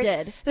docuseries? Yeah, I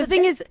did. The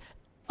thing is,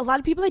 a lot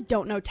of people that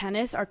don't know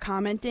tennis are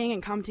commenting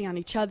on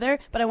each other,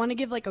 but I want to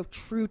give like a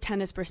true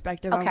tennis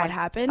perspective on what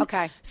happened.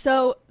 Okay.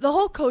 So the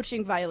whole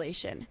coaching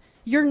violation,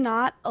 you're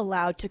not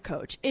allowed to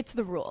coach. It's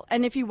the rule.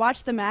 And if you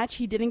watch the match,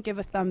 he didn't give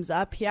a thumbs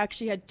up. He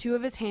actually had two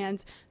of his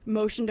hands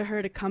motion to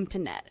her to come to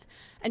net.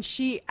 And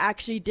she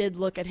actually did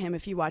look at him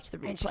if you watch the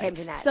replay. And she came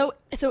to net. So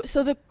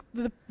the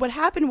what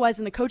happened was,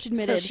 and the coach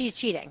admitted... So she's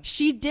cheating.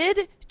 She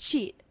did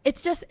cheat.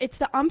 It's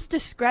the ump's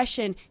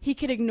discretion. He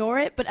could ignore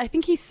it, but I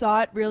think he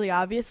saw it really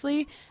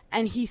obviously,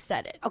 and he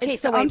said it. Okay,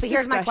 so wait, but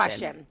here's my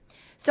question.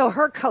 So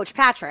her coach,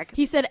 Patrick...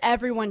 He said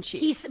everyone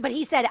cheats. But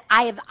he said,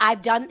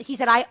 he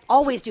said, I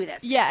always do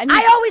this. Yeah. And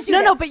I always do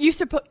this. No, but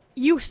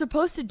you're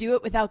supposed to do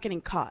it without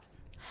getting caught.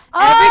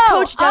 Every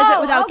coach does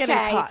it without getting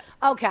caught.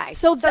 Okay.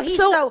 So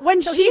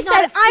when she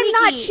said, I'm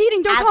not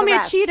cheating, don't call me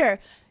a cheater.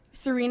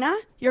 Serena,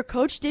 your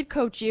coach did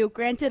coach you.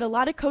 Granted, a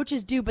lot of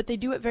coaches do, but they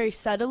do it very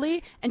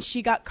subtly, and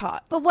she got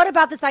caught. But what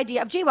about this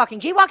idea of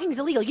jaywalking? Jaywalking is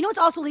illegal. You know it's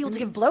also illegal to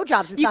give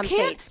blowjobs in some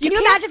states. Can you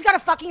imagine if you got a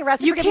fucking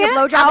arrested for giving a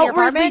blowjob in your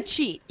apartment?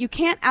 Cheat. You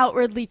can't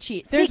outwardly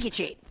cheat. Sneaky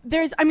cheat.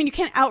 You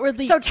can't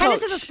outwardly So tennis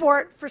coach. is a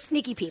sport for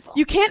sneaky people.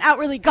 You can't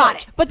outwardly coach. Got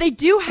it. But they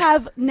do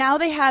have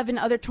in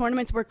other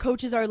tournaments where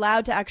coaches are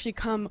allowed to actually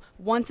come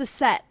once a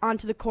set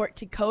onto the court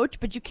to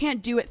coach, but you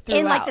can't do it throughout.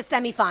 In like the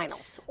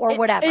semifinals or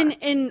whatever.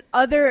 In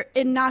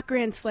not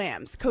Grand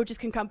Slams, coaches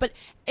can come. But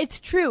it's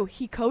true.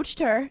 He coached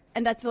her,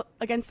 and that's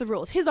against the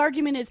rules. His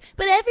argument is,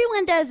 but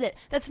everyone does it.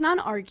 That's not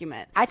an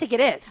argument. I think it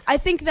is. I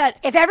think that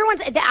if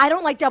everyone's, I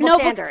don't like double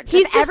standards.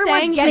 He's if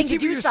everyone's getting to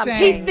do something.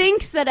 He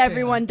thinks that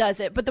everyone does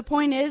it, but the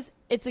point is,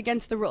 it's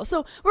against the rules.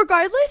 So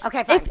regardless,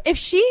 okay, fine.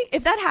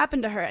 if that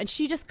happened to her and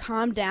she just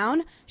calmed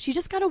down, she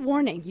just got a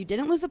warning. You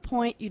didn't lose a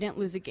point. You didn't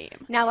lose a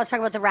game. Now let's talk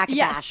about the racket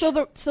bash. So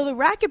the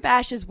racket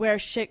bash is where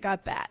shit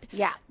got bad.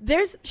 Yeah.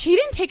 She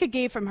didn't take a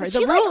game from her. But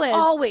the rule is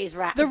always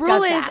the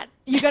rule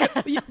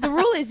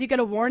is you got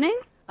a warning.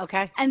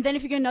 Okay. And then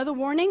if you get another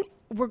warning,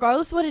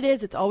 regardless of what it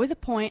is, it's always a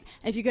point.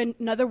 And if you get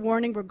another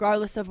warning,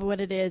 regardless of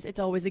what it is, it's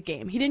always a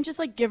game. He didn't just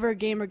like give her a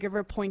game or give her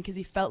a point because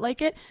he felt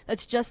like it.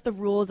 That's just the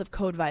rules of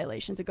code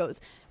violations. It goes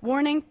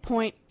warning,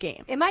 point,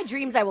 game. In my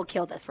dreams, I will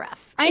kill this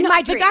ref. I In know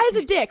my the dreams.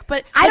 guy's a dick,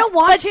 but I don't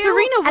want to.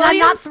 Serena and Williams, I'm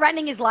not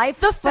threatening his life,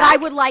 but I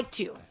would like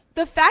to.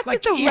 The fact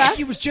Like that the if ref,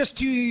 he was just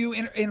to you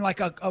in like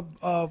a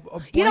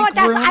blank You know what?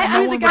 That's, room, and no I'm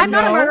one would not a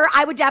know. murderer.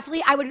 I would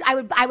definitely,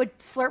 I would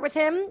flirt with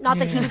him. Not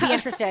that he would be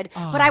interested,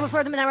 but I would flirt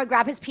with him, and I would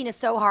grab his penis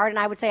so hard, and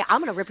I would say,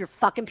 "I'm gonna rip your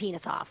fucking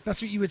penis off."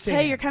 That's what you would say.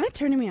 hey, you're kind of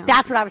turning me on.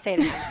 That's what I would say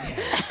to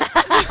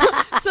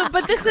him. So,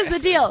 but this is the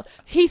deal.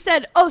 He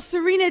said, "Oh,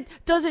 Serena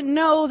doesn't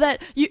know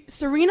that you."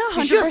 Serena,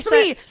 100%. Je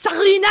suis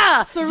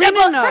Serena.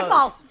 Serena knows. First of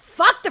all,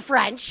 fuck the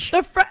French.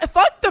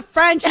 Fuck the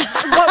French is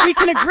what we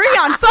can agree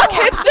on. Fuck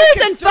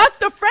hipsters and fuck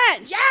the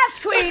French. Yes,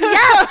 queen.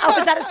 Yes. Oh,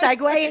 is that a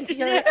segue into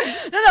your?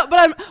 No, but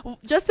I'm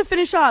just to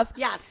finish off.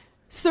 Yes.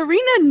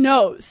 Serena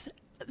knows,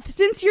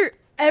 since you're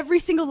every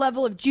single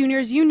level of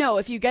juniors, you know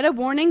if you get a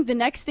warning, the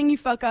next thing you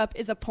fuck up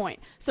is a point.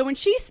 So when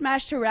she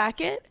smashed her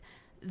racket,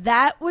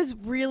 that was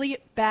really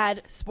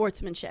bad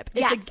sportsmanship.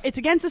 Yes. It's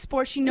against the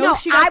sport. She knows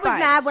she got I was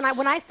fined. mad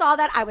when I saw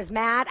that. I was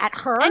mad at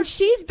her. And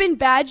she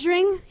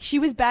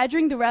was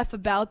badgering the ref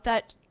about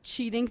that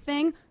cheating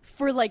thing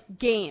for like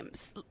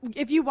games.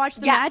 If you watch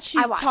the match,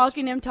 she's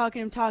talking to him.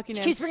 She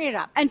keeps bringing it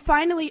up. And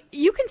finally,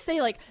 you can say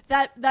like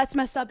that's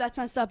messed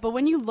up, but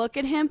when you look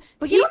at him,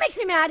 But you know what makes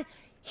me mad?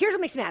 Here's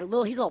what makes me mad.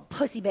 He's a little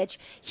pussy bitch.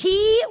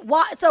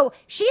 So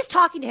she's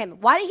talking to him.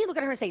 Why didn't he look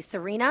at her and say,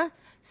 Serena,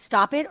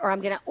 stop it, or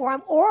I'm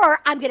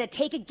gonna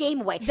take a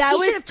game away. He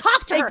should have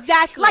talked to her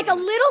exactly like a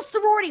little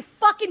sorority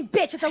fucking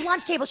bitch at the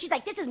lunch table. She's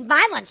like, "This is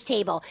my lunch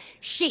table."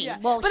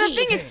 But the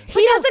thing is,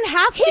 he doesn't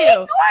have to. He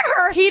ignored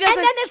her. He doesn't.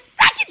 And then the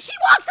second she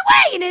walks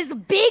away in his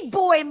big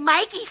boy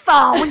Mikey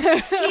phone,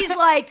 he's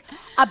like,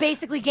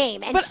 basically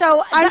game. And But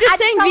so I'm just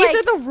saying these like,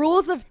 are the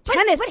rules of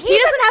tennis. but he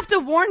doesn't have to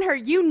warn her.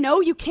 You know,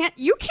 you can't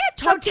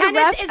talk to the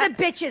tennis ref. is a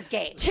bitch's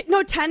game.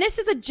 No, tennis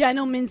is a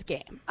gentleman's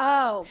game.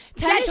 Oh,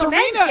 Tennis-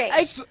 gentlemen's Serena-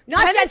 game.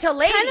 Not gentle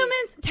ladies.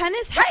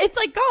 Tennis, it's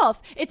like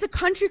golf. It's a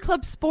country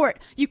club sport.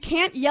 You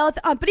can't yell at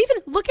the but even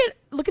look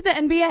at the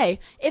NBA.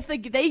 If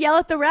they yell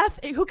at the ref,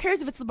 who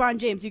cares if it's LeBron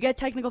James? You get a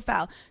technical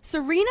foul.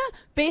 Serena,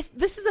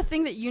 this is a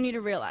thing that you need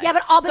to realize. Yeah,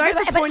 but all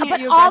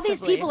these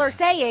people are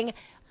saying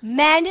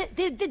men.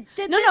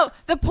 No.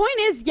 The point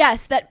is,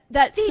 yes, that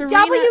the Serena,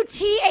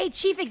 WTA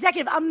chief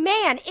executive, a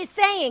man, is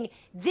saying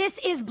this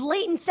is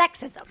blatant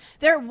sexism.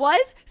 There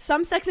was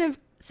some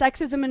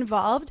sexism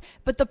involved,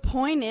 but the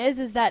point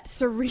is that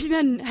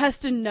Serena has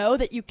to know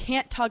that you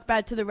can't talk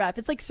bad to the ref.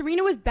 It's like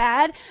Serena was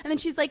bad, and then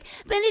she's like,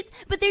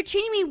 but they're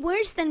treating me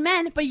worse than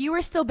men, but you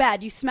were still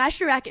bad. You smashed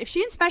your racket. If she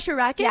didn't smash her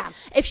racket,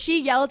 if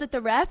she yelled at the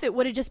ref, it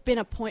would have just been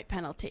a point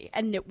penalty,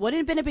 and it wouldn't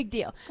have been a big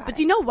deal. But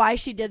do you know why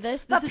she did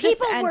this? But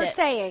people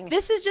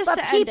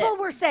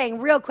were saying,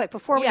 real quick,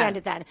 before we end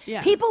it then,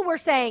 people were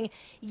saying,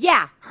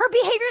 yeah, her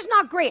behavior's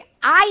not great.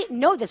 I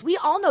know this. We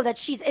all know that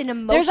she's an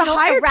emotional, there's a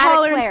higher erratic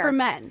tolerance player. for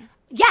men.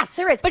 Yes,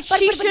 there is. But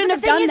she shouldn't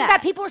have done The thing is that.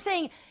 that people are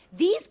saying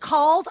these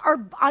calls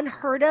are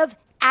unheard of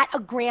at a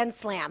Grand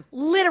Slam.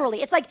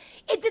 Literally. It's like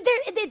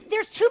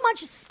there's too much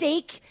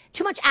stake,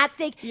 too much at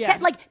stake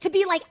to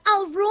be like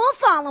a rule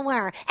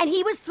follower. And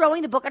he was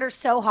throwing the book at her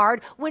so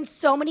hard when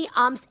so many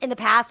umps in the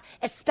past,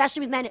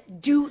 especially with men,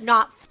 do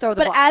not throw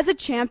the book. But as a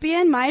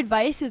champion, my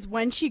advice is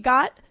when she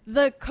got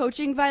the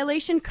coaching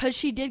violation, because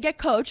she did get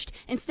coached,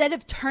 instead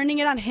of turning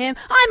it on him,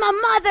 I'm a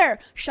mother,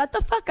 shut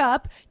the fuck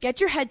up,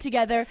 get your head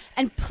together,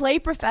 and play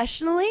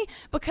professionally,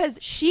 because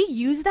she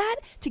used that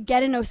to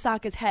get in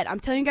Osaka's head. I'm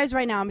telling you guys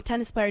right now, I'm a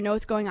tennis player, I know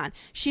what's going on.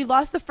 She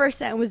lost the first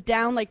set and was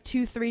down like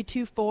 2-3,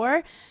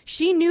 2-4.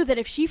 She knew that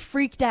if she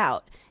freaked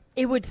out,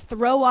 it would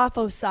throw off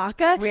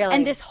Osaka. Really?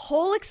 And this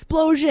whole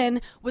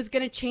explosion was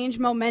going to change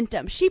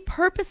momentum. She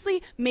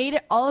purposely made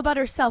it all about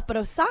herself, but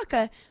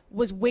Osaka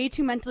was way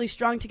too mentally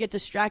strong to get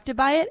distracted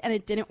by it, and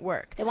it didn't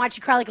work. They want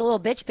you to cry like a little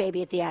bitch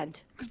baby at the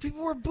end. Because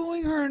people were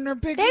booing her in her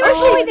big They were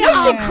booing No,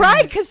 she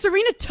cried because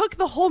Serena took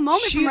the whole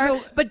moment from her.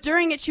 She's But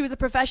during it, she was a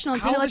professional.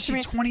 And How didn't old let is she,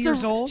 Serena, 20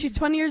 years old? She's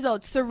 20 years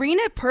old.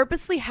 Serena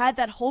purposely had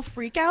that whole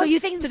freak out So you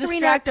think to Serena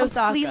distract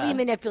completely Osaka.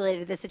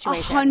 manipulated the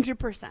situation?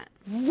 100%.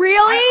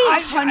 Really?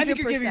 I think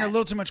you're giving her a 100%.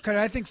 little too much credit.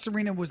 I think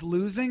Serena was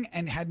losing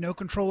and had no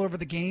control over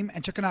the game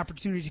and took an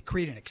opportunity to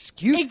create an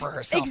excuse for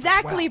herself.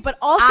 Exactly, as well. but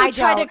also I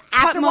try don't. to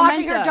cut After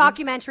watching her momentum.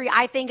 documentary,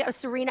 I think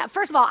Serena.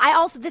 First of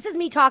all, this is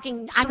me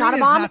talking. I'm not a Serena's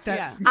mom. not that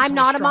I'm mentally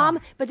not a strong.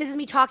 mom, but this is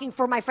me talking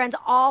for my friends.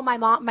 All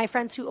my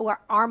friends who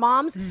are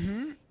moms.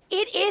 Mm-hmm.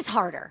 It is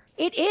harder.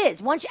 It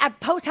is. Once at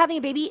post having a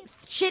baby,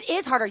 shit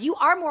is harder. You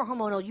are more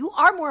hormonal. You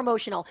are more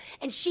emotional.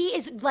 And she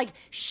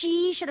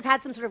should have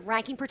had some sort of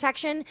ranking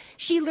protection.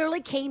 She literally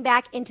came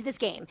back into this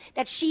game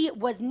that she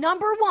was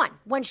number one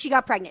when she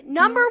got pregnant.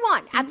 Number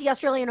one at the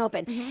Australian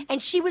Open.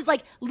 And she was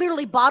like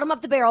literally bottom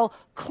of the barrel,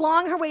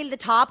 clawing her way to the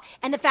top.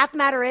 And the fact of the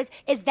matter is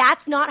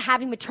that's not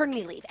having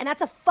maternity leave. And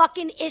that's a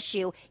fucking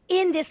issue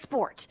in this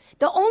sport.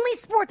 The only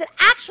sport that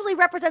actually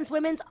represents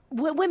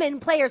women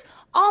players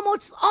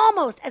almost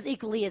as as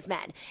equally as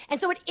men.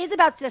 And so it is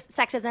about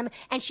sexism,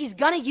 and she's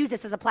going to use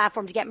this as a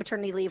platform to get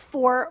maternity leave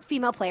for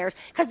female players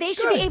because they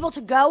should be able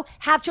to go,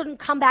 have children,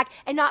 come back,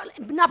 and not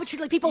be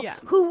treated like people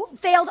who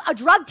failed a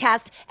drug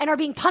test and are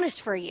being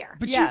punished for a year.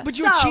 But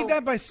you achieved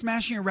that by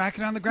smashing a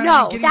racket on the ground.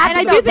 No, and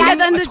I do think at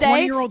the end of the day,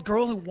 20-year-old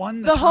girl who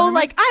won the whole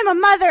tournament? I'm a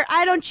mother,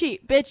 I don't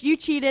cheat. Bitch, you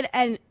cheated,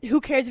 and who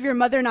cares if you're a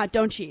mother or not?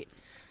 Don't cheat.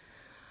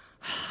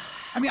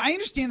 I mean, I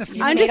understand the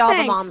feeling.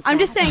 I'm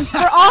just saying for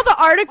all the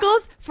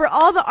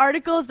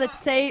articles that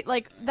say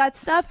like that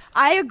stuff,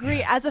 I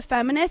agree as a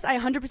feminist, I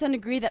 100%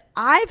 agree that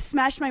I've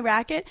smashed my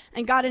racket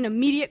and got an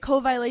immediate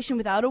co-violation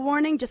without a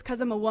warning just because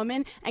I'm a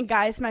woman and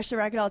guys smash the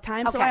racket all the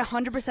time. Okay. So I 100%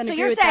 agree with that. So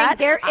you're saying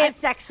there is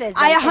sexism.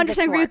 I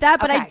 100% agree with that,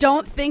 but okay. I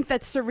don't think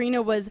that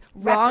Serena was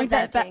wrong.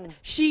 That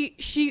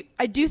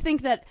I do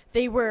think that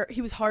he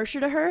was harsher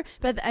to her,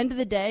 but at the end of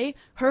the day,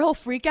 her whole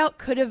freak out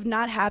could have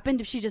not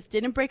happened if she just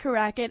didn't break her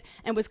racket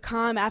and was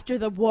calm after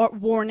the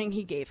warning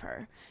he gave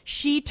her.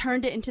 She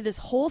turned it into this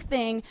whole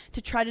thing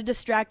to try to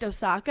distract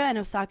Osaka, and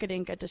Osaka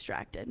didn't get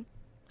distracted.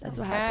 That's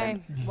what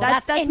happened. Well,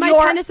 that's my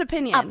tennis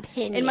opinion.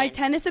 In my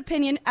tennis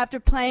opinion, after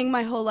playing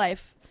my whole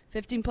life,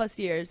 15 plus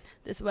years,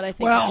 this is what I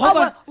think. Well, hold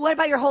on. What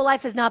about your whole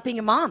life as not being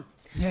a mom?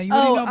 Yeah, you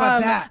already know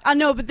about that. I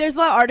know, but there's a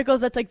lot of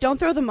articles that's like, don't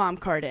throw the mom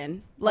card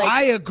in. Like,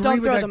 I agree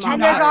don't with throw that. the Do mom And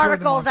not there's throw the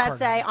articles mom that card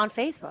say in. on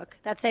Facebook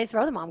that say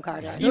throw the mom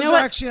card in. Those You know are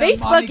what? actually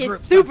mommy Facebook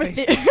groups is super. on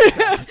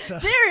Facebook, so.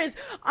 There is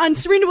on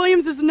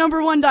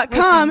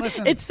SerenaWilliams.com.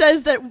 Listen. It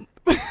says that.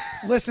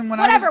 Listen, when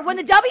When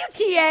the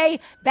WTA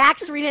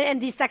backs Serena and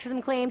these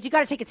sexism claims, you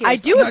got to take it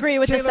seriously. I do agree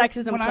with Taylor, the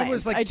sexism when claims. I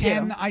was like I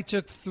 10, do. I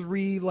took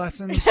 3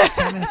 lessons at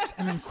tennis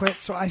and then quit.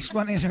 So I just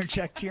want to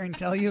interject here and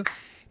tell you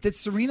that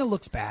Serena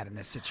looks bad in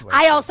this situation.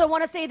 I also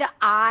want to say that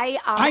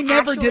I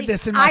never did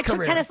this in my I career.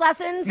 took tennis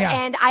lessons, Yeah.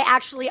 and I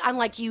actually,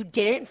 unlike you,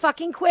 didn't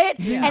fucking quit.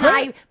 Yeah. And Quit?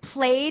 I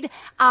played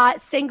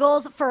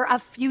singles for a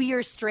few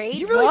years straight.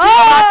 You really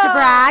Not to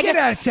brag. Get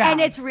out of town.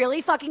 And it's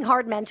really fucking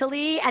hard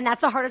mentally, and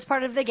that's the hardest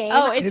part of the game.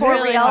 Oh, it's for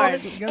really real.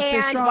 hard. You gotta stay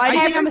And strong. Why do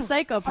you I think I'm a do-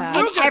 psychopath? I'm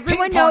real And good at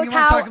everyone ping pong. knows You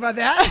wanna how- talk about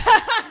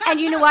that?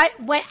 And you know what?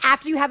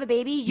 After you have a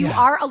baby, you Yeah.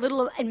 are a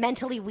little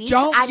mentally weak.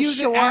 Don't I'm use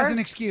sure. it as an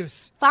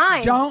excuse.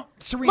 Fine. Don't,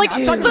 Serena. Like,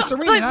 I'm talking to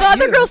Serena, the not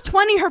other you. girl's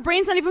 20. Her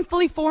brain's not even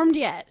fully formed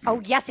yet.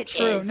 Oh, yes, it is.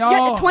 True. No,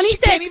 Yeah,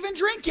 26. she can't even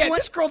drink yet.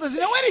 This girl doesn't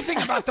know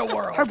anything about the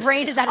world. Her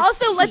brain is at its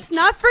Also, peak. let's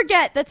not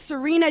forget that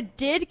Serena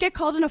did get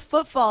called in a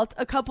foot fault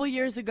a couple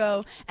years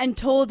ago and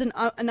told an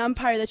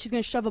umpire that she's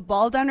going to shove a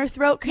ball down her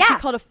throat because Yeah.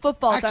 she called a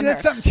foot fault Actually, on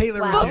that's her. something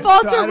Taylor would Well, do. Foot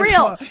faults so I are don't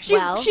real.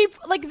 know. She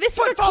like this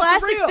Foot is a faults are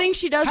classic real. thing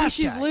she does when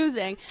she's Hashtag.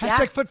 losing.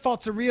 Hashtag foot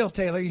faults are real,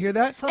 Taylor. You hear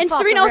that? Foot And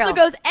faults Serena are also real.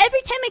 goes,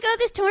 every time I go to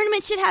this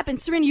tournament, shit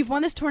happens. Serena, you've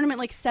won this tournament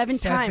like 7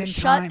 times.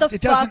 Shut the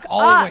It doesn't fuck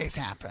always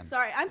up. happen.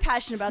 Sorry, I'm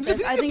passionate about The this.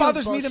 thing I that think it's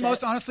bothers me the bullshit.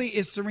 most, honestly,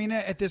 is Serena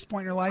at this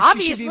point in her life.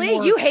 She should Obviously, be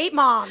more, you hate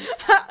moms.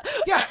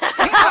 Yeah.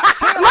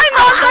 My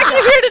mom's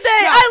actually here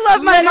today. I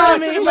love my mommy.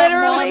 Listen about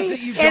Literally, moms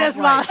that you Anna's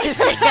don't mom like.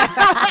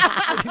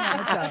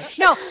 is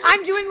No,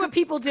 I'm doing what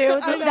people do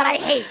that I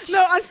hate.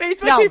 No, on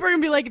Facebook, No. people are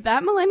going to be like,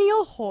 that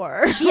millennial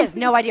whore. She has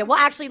no idea. Well,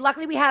 actually,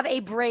 luckily, we have a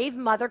brave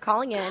mother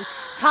calling in,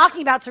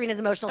 talking about Serena's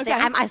emotional state.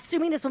 Okay. I'm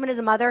assuming this woman is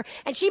a mother,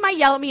 and she might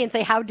yell at me and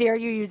say, how dare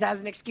you use that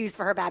as an excuse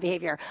for her bad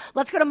behavior.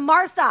 Let's go to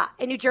Martha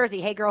in New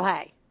Jersey. Hey, girl,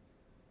 hey.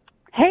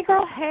 Hey,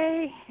 girl.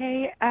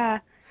 Hey,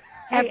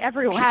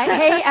 everyone.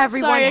 Hey,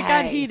 everyone. Sorry, it hey.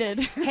 got heated.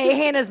 Hey,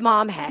 Hannah's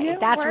mom, hey. Don't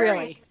That's worry.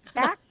 really.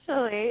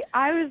 Actually,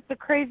 I was the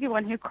crazy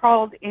one who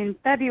called in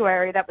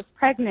February that was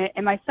pregnant,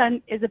 and my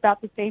son is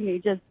about the same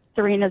age as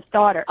Serena's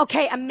daughter.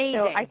 Okay, amazing.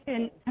 So I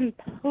can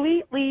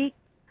completely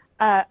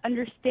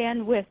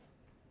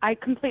I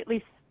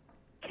completely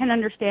can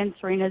understand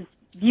Serena's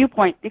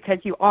viewpoint because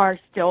you are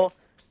still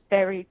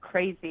very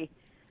crazy.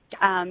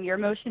 Your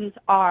emotions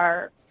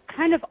are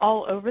kind of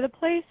all over the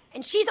place.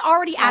 And she's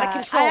already out of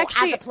control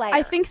as a player.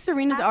 I think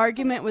Serena's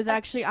argument was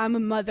actually, I'm a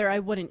mother, I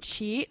wouldn't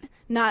cheat,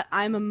 not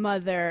I'm a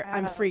mother,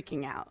 I'm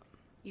freaking out.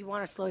 You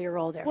want to slow your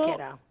roll there, Well,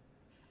 kiddo.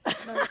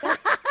 No,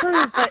 that's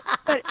true,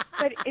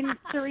 but in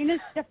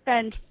Serena's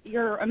defense,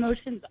 your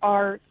emotions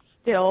are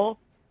still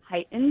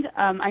heightened.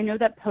 I know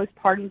that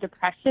postpartum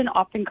depression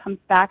often comes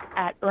back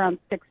at around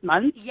 6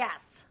 months.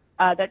 Yes.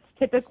 That's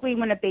typically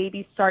when a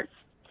baby starts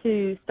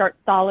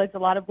solids. A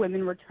lot of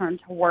women return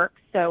to work,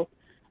 so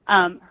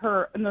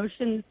her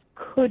emotions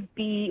could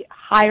be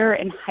higher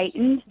and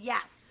heightened.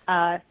 Yes.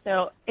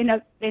 So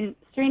in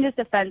Serena's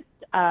defense,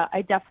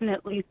 I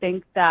definitely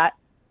think that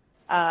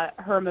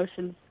her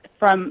emotions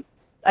from,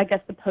 I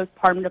guess, the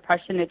postpartum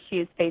depression that she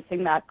is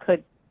facing that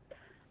could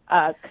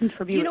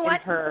contribute You know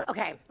what? in her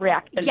Okay.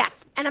 reaction.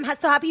 Yes, and I'm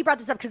so happy you brought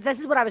this up because this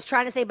is what I was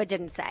trying to say but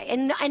didn't say.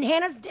 And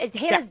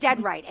Hannah's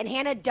dead right. And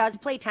Hannah does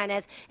play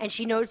tennis and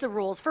she knows the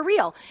rules for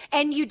real.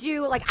 And you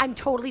do, like, I'm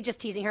totally just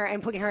teasing her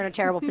and putting her in a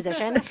terrible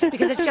position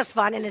because it's just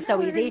fun and it's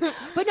so easy.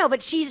 But no,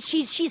 but she's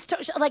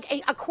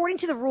like, according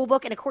to the rule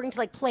book and according to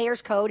like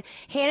players code,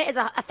 Hannah is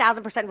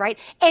 1,000% right.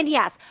 And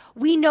yes,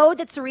 we know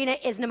that Serena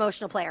is an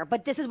emotional player,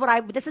 but this is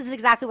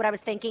exactly what I was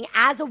thinking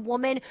as a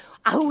woman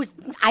I've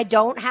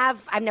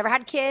never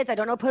had kids. kids. I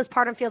don't know what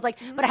postpartum feels like,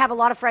 but I have a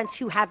lot of friends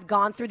who have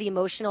gone through the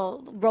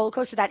emotional roller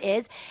coaster that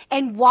is.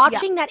 And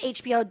watching that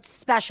HBO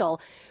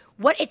special,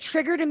 what it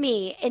triggered in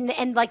me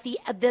and like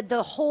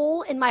the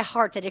hole in my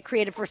heart that it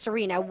created for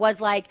Serena was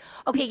like,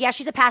 okay, yeah,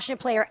 she's a passionate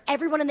player.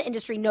 Everyone in the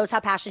industry knows how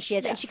passionate she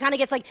is, and she kind of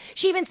gets like,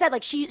 she even said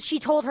like she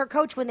told her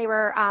coach when they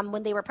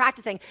were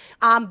practicing,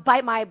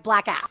 bite my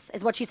black ass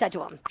is what she said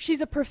to him.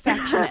 She's a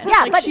perfectionist.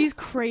 Yeah, like, but she's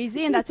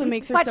crazy, and that's what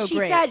makes her but so she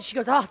great. said, she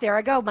goes, oh, there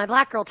I go, my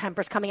black girl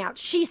temper's coming out.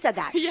 She said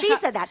that. She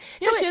said that.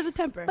 Yeah, she has a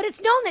temper. But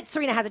it's known that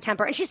Serena has a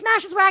temper, and she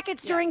smashes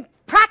rackets during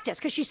practice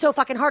because she's so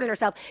fucking hard on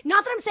herself.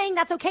 Not that I'm saying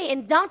that's okay,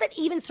 and not that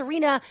even Serena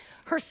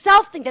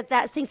herself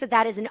thinks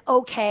that is an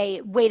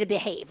okay way to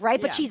behave, right?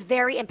 But she's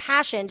very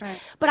impassioned. Right.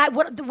 But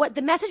what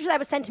the message that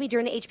was sent to me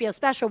during the HBO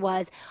special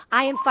was,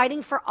 I am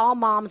fighting for all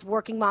moms,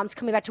 working moms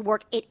coming back to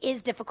work. It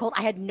is difficult.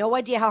 I had no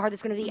idea how hard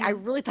this was going to be. I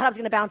really thought I was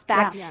going to bounce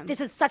back. Yeah.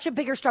 This is such a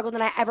bigger struggle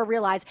than I ever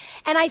realized.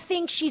 And I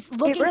think she's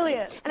looking. It really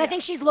is. And I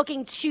think she's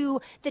looking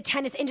to the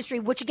tennis industry,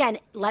 which again,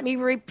 let me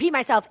repeat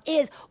myself,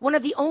 is one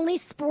of the only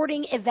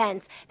sporting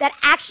events that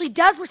actually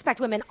does respect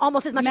women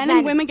almost as much as men. Men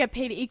and women get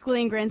paid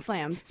equally in Grand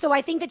Slams. So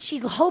I think that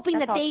she's hoping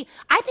that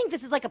I think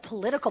this is like a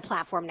political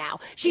platform now.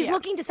 She's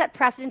looking to set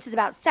precedences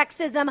about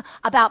sexism,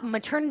 about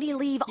maternity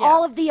leave,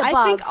 all of the above.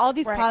 I think all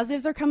these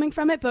positives are coming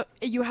from it, but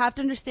you have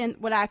to understand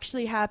what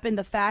actually happened.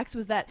 The facts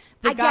was that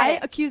the guy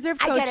accused her of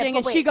coaching,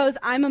 and she goes,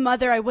 I'm a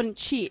mother, I wouldn't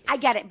cheat. I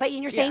get it, but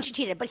you're saying she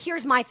cheated. But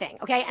here's my thing,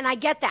 okay? And I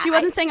get that. She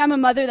wasn't saying I'm a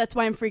mother, that's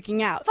why I'm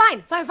freaking out.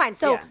 Fine.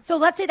 So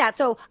let's say that.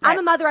 So I'm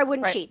a mother, I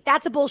wouldn't cheat.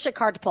 That's a bullshit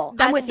card to pull.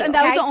 I'm with you, and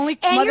that was the only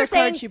mother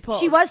card she pulled.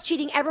 She was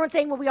cheating. Everyone's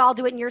saying, well, we all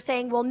do it, and you're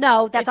saying, well,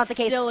 no, that's not the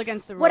case. Still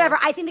against the rules. Whatever.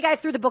 I think the guy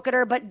threw the book at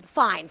her, but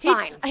fine.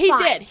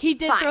 He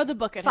did throw the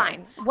book at her.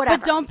 Fine. Whatever.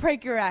 But don't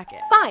break your racket.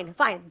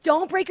 Fine.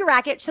 Don't break your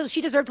racket. So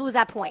she deserved to lose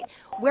that point.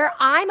 Where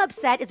I'm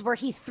upset is where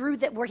he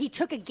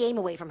took a game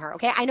away from her.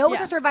 Okay, I know it was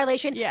her third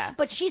violation. Yeah.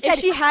 But she said if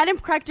she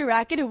hadn't cracked her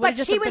racket, it would have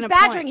just been a point. But she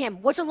was badgering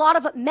him, which a lot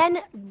of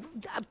men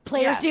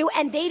players do,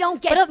 and they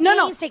don't get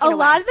games taken away. A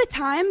lot of the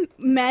time,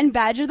 men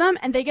badger them,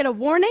 and they get a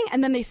warning,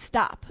 and then they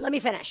stop. Let me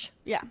finish.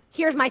 Yeah.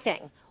 Here's my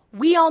thing.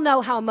 We all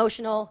know how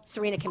emotional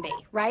Serena can be,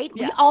 right?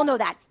 Yeah. We all know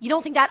that. You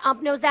don't think that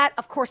ump knows that?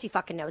 Of course he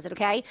fucking knows it,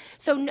 okay?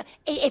 So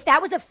if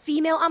that was a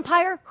female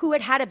umpire who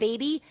had a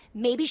baby,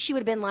 maybe she would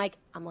have been like,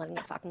 I'm letting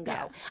it fucking go.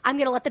 Yeah. I'm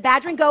going to let the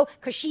badgering go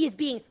because she is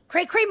being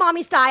cray-cray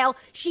mommy style.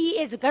 She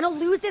is going to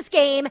lose this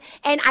game.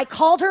 And I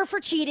called her for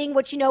cheating,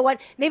 which, you know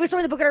what? Maybe I was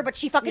throwing the book at her, but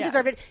she fucking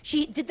deserved it.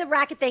 She did the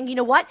racket thing. You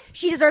know what?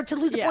 She deserved to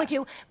lose a point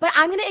too. But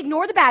I'm going to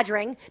ignore the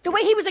badgering the way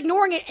he was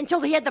ignoring it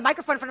until he had the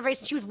microphone in front of her face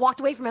and she was walked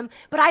away from him.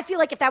 But I feel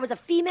like if that was a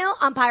female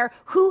umpire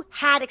who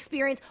had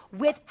experience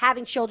with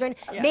having children,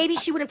 maybe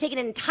she would have taken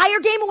an entire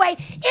game away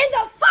in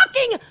the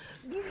fucking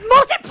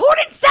most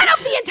important set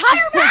of the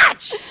entire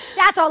match.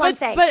 That's all I'm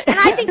saying. And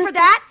I think for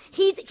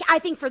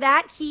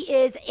that, he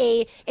is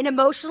an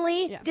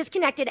emotionally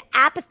disconnected,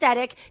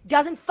 apathetic,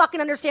 doesn't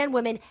fucking understand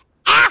women,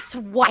 ass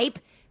wipe,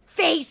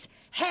 face,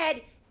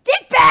 head,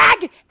 dick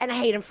bag, and I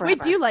hate him forever.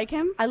 Wait, do you like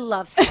him? I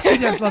love him. She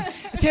does love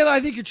him. Taylor, I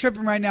think you're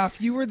tripping right now.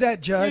 If you were that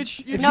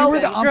judge, if you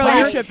were the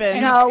umpire,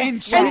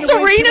 and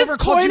Serena's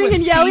pointing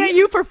and yelling at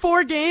you for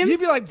 4 games, you'd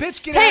be like,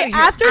 bitch, get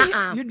out of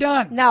here. You're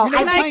done. No,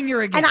 you're not playing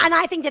here again. And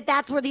I think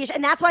that's where the issue,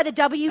 and that's why the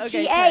WTA,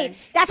 okay,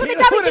 that's what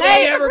the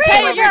WTA agreed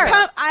with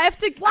her.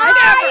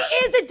 Why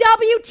is the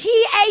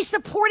WTA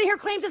supporting her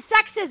claims of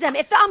sexism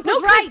if the ump is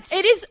right?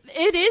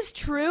 It is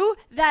true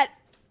that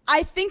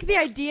I think the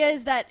idea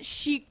is that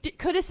she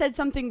could have said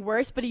something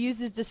worse, but he used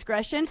his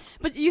discretion.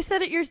 But you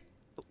said it.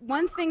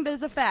 One thing that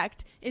is a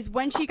fact is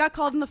when she got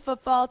called in the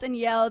foot fault and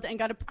yelled and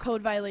got a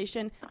code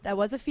violation, that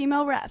was a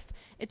female ref.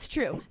 It's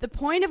true. The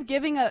point of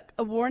giving a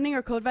warning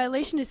or code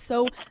violation is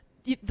so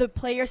the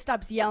player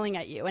stops yelling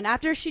at you. And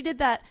after he did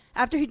that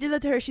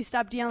to her, she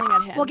stopped yelling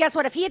at him. Well, guess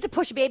what? If he had to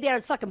push a baby out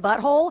of his fucking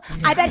butthole,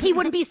 I bet he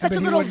wouldn't be such a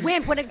little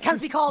wimp when it comes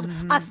to be called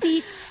a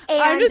thief.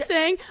 And I'm just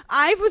saying,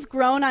 I was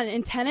grown on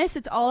in tennis.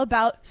 It's all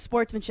about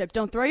sportsmanship.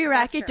 Don't throw your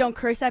racket. Don't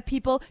curse at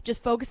people.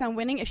 Just focus on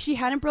winning. If she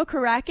hadn't broke her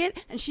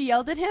racket and she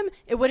yelled at him,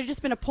 it would have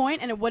just been a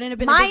point, and it wouldn't have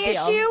been a big deal.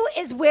 My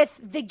issue is with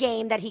the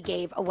game that he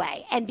gave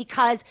away, and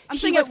because I'm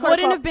saying it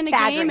wouldn't have been a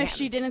game if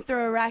she didn't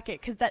throw a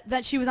racket because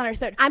that she was on her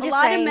third. A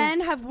lot of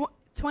men have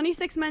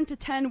 26 men to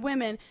 10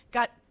 women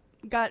got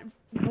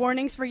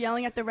warnings for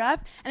yelling at the ref,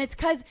 and it's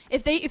because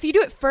if you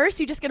do it first,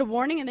 you just get a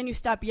warning and then you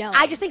stop yelling.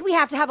 I just think we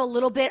have to have a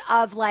little bit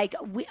of like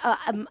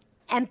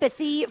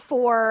empathy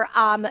for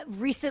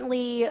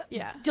recently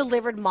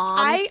delivered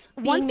moms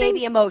being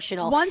maybe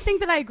emotional. One thing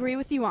that I agree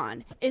with you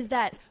on is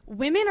that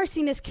women are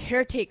seen as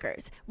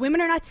caretakers. Women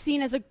are not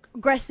seen as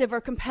aggressive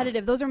or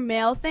competitive. Those are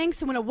male things.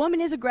 So when a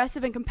woman is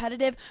aggressive and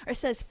competitive or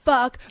says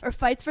fuck or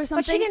fights for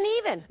something. But she didn't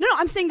even. No,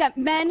 I'm saying that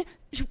men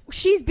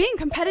she's being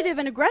competitive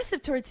and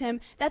aggressive towards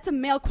him. That's a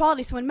male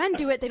quality. So when men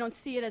do it, they don't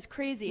see it as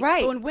crazy.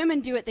 Right. But when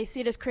women do it, they see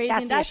it as crazy.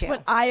 That's and the that's issue.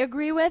 what I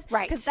agree with.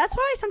 Right. Because that's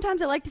why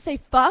sometimes I like to say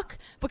fuck,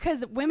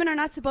 because women are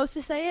not supposed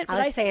to say it.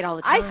 I But say it all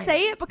the I time.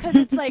 say it because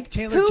it's like,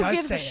 Taylor who does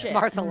gives say a it. shit?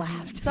 Martha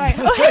laughed. Sorry.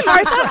 Oh, hey,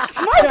 Martha.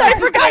 Martha, I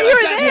forgot you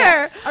were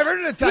there. I've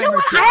heard it a time You know or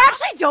what? two. I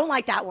actually don't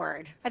like that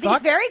word. I think Fuck?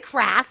 it's very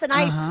crass, and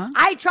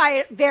I try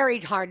it very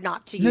hard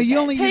not to use No, you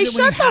it. only Hey, use it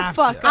when shut you the have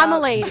fuck to. up. I'm a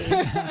lady.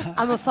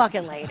 I'm a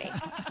fucking lady.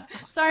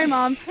 Sorry,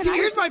 Mom. See,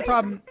 here's my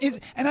problem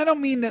and I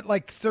don't mean that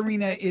like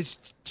Serena is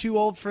too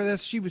old for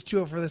this. She was too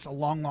old for this a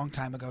long, long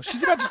time ago.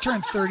 She's about to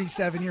turn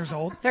 37 years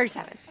old.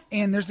 37.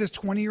 And there's this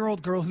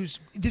 20-year-old girl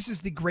this is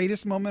the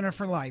greatest moment of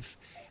her life.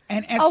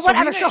 And as Oh,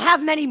 whatever. Serena She'll is-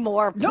 have many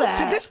more. No, Bleh.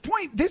 to this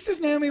point, this is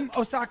Naomi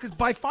Osaka's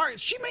by far.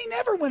 She may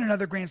never win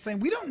another Grand Slam.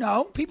 We don't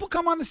know. People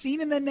come on the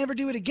scene and then never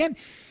do it again.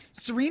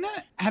 Serena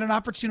had an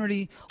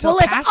opportunity to Well,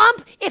 pass.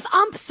 if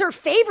umps her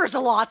favors a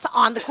lot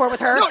on the court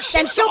with her, she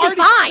then was she'll already,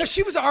 be fine. no,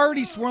 she was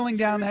already swirling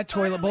down that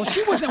toilet bowl.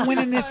 She wasn't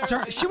winning this.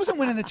 She wasn't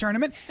winning the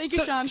tournament. Thank you,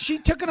 So Sean. She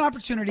took an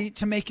opportunity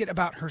to make it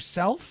about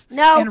herself.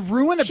 No, and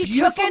ruin a she took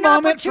beautiful an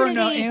moment for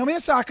opportunity. Naomi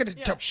Osaka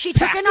to She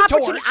took pass an the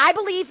opportunity. torch. I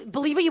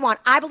believe what you want.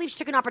 I believe she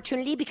took an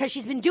opportunity because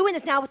she's been doing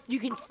this now.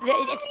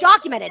 It's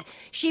documented.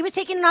 She was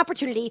taking an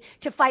opportunity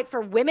to fight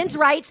for women's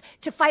rights,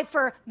 to fight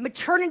for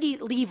maternity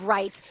leave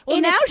rights. Well,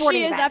 in a now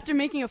sporting she is, event. after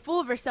making a fool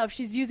of herself,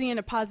 she's using it in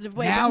a positive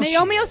way. Now But she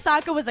Naomi is.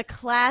 Osaka was a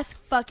class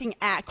fucking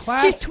act.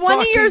 Class she's 20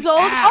 fucking years old.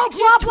 act. Oh, she's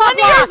blah, blah,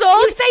 20 blah. years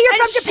old. You say you're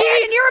and from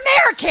Japan and you're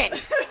American.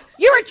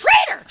 You're a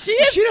traitor. She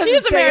is. She doesn't she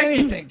is say American.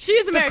 anything. She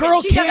is American. The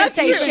girl she can't doesn't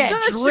say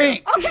even shit.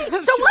 drink. Okay,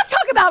 so let's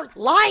talk about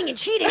lying and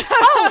cheating.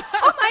 Oh,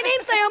 my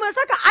name's Naomi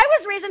Osaka. I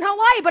was raised in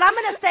Hawaii, but I'm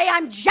going to say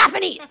I'm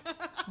Japanese.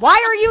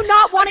 Why are you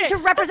not wanting to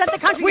represent the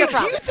country Wait, you're do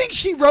from? you think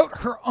she wrote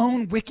her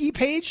own wiki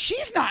page?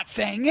 She's not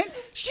saying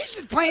it. She's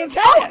just playing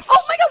tennis.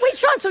 Oh my God! Wait,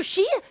 Sean. So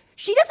she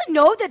doesn't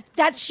know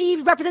that she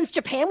represents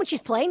Japan when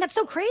she's playing. That's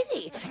so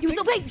crazy.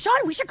 Wait, Sean.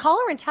 We should call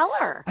her and tell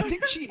her. I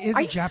think she is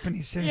a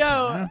Japanese citizen.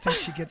 Yo. I don't think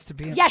she gets to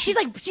be. Yeah, she's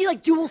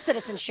like dual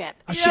citizenship.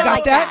 She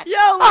got that? Yo,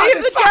 Oh,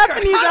 leave this the fucker.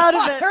 Japanese I out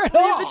don't of want her it. at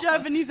all. Leave the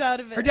Japanese out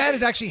of it. Her dad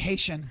is actually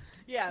Haitian.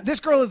 Yeah. This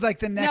girl is like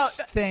the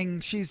next thing.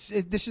 Was She's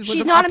an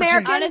not opportunity.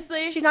 American.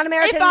 Honestly, She's not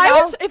American. If I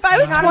was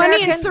She's not 20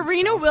 American. and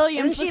Serena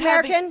Williams Isn't she was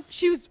having- American?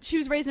 she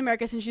was raised in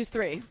America since she was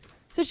 3.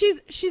 So she's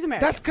American.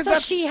 That's because So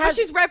that's she But has.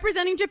 she's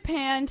representing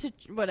Japan to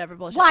whatever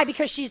bullshit. Why?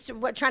 Because she's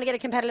trying to get a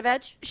competitive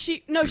edge.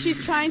 She's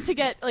trying to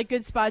get like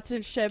good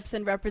sponsorships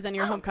and representing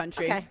her home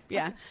country. Okay.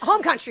 Yeah.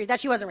 Home country that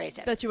she wasn't raised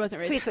in. That she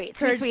wasn't raised Sweet, in. sweet,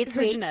 Her- sweet, her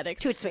sweet.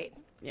 genetics. Toot sweet.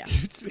 Yeah.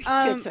 sweet.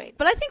 Sweet.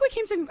 But I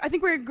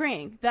think we're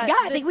agreeing that. Yeah,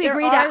 I think we there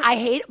agree are- that I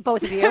hate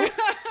both of you.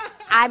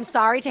 I'm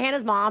sorry to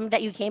Hannah's mom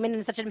that you came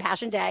in such an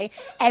impassioned day.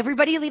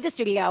 Everybody leave the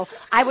studio.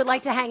 I would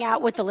like to hang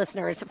out with the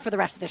listeners for the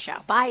rest of the show.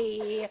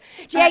 Bye.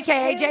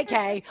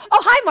 JK.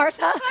 Oh, hi,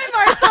 Martha.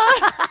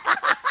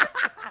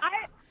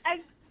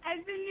 As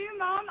a new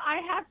mom, I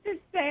have to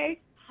say,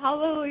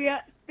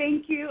 hallelujah,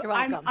 thank you. You're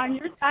I'm welcome. on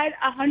your side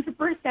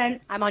 100%.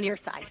 I'm on your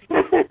side.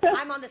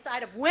 I'm on the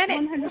side of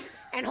women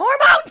and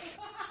hormones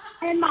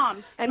And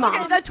moms. and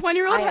moms. That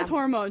 20-year-old I has am.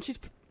 hormones. She's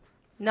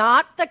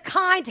Not the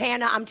kind,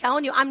 Hannah. I'm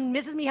telling you.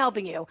 This is me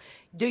helping you.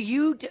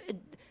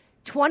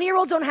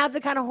 20-year-olds don't have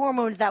the kind of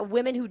hormones that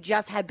women who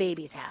just had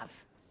babies have.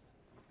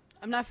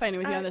 I'm not fighting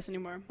with you on this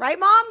anymore. Right,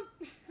 Mom?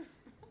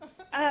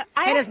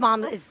 Hannah's I,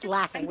 mom is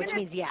laughing, which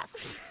means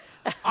yes.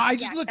 I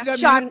just looked it up.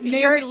 Sean,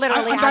 you're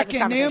literally I'm out back of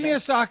this in. Naomi conversation.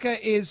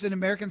 Osaka is an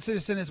American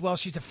citizen as well.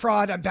 She's a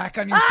fraud. I'm back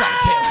on your side,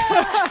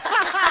 Taylor.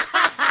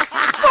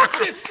 Fuck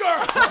this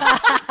girl.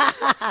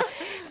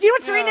 Do you know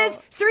what Serena is?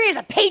 Serena's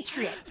a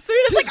patriot.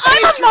 Serena's like, She's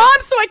I'm a Asian. mom,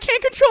 so I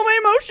can't control my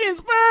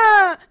emotions.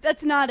 Ah!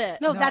 That's not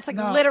it. No, that's like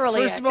no.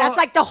 literally First it. of all, That's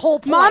like the whole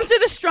point. Moms are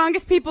the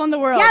strongest people in the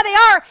world. Yeah, they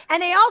are.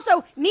 And they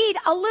also need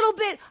a little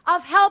bit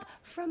of help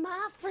from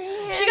my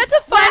friends. She got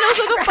to finals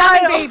with a for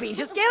having file. babies.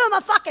 Just give them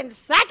a fucking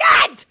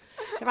second.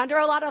 They're under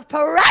a lot of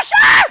pressure.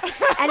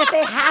 And if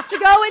they have to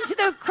go into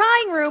the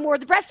crying room or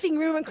the breastfeeding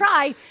room and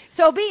cry,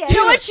 so be it. You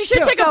know what? She should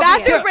Taylor, take a so be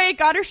bathroom it. break,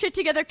 got her shit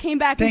together, came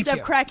back Thank instead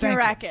you. of cracking Thank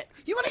a you. racket.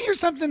 You want to hear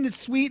something that's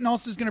sweet and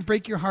also is going to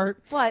break your heart?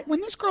 What?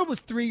 When this girl was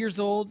 3 years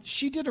old,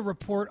 she did a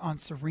report on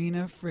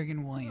Serena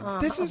friggin' Williams.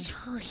 This is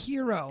her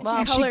hero. Well,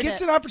 and she colored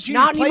gets it. an opportunity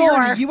Not to play her in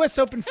anymore. a U.S.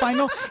 Open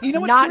final. You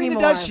know what Not Serena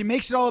anymore. does? She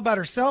makes it all about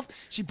herself.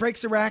 She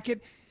breaks a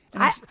racket.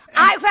 And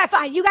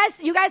Fine. You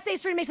guys say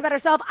Serena makes it about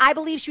herself. I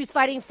believe she was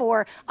fighting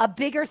for a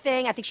bigger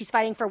thing. I think she's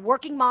fighting for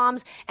working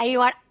moms. And you know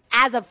what?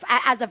 As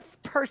a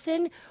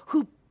person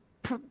who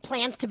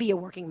plans to be a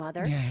working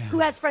mother, who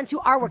has friends who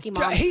are working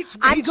moms, Hates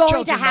I'm going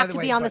children, to by have the to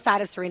way, be on the but-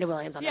 side of Serena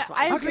Williams on Yeah, this one.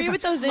 I Okay, agree fine.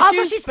 with those issues.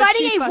 Also, she's but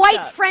fighting she a fucked white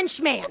up. French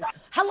man.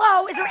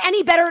 Hello, is there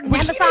any better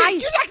nemesis? You're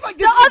acting like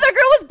The this is- other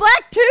girl was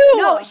black too.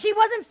 No, she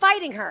wasn't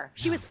fighting her.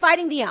 She was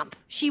fighting the ump.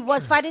 She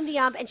was fighting the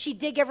ump, and she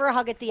did give her a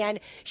hug at the end.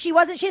 She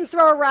didn't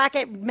throw a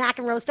racket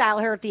McEnroe style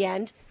her at the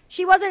end.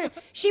 She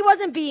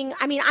wasn't being.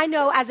 I mean, I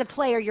know as a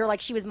player, you're like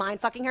she was mind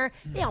fucking her.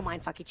 They all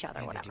mind fuck each other,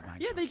 whatever.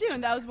 Yeah, they do,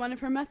 and that was one of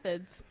her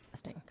methods.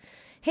 Interesting.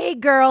 Hey,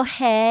 girl.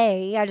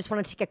 Hey. I just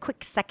want to take a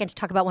quick second to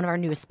talk about one of our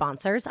newest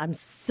sponsors. I'm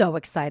so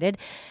excited.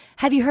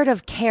 Have you heard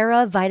of Care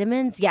of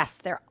Vitamins? Yes,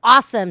 they're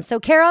awesome. So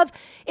Care of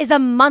is a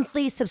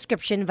monthly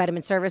subscription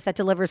vitamin service that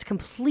delivers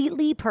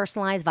completely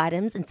personalized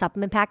vitamins and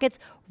supplement packets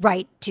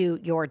right to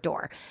your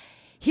door.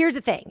 Here's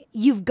the thing.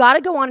 You've got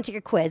to go on and take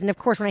a quiz. And of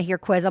course, when I hear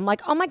quiz, I'm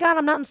like, oh my God,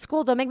 I'm not in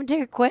school. Don't make me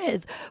take a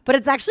quiz. But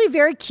it's actually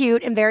very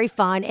cute and very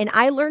fun. And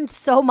I learned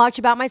so much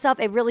about myself.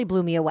 It really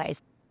blew me away.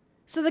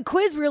 So the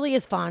quiz really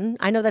is fun.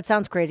 I know that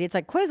sounds crazy. It's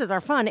like quizzes are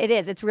fun. It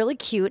is. It's really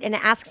cute. And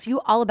it asks you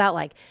all about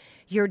like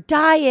your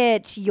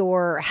diet,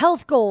 your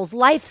health goals,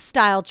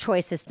 lifestyle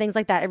choices, things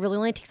like that. It really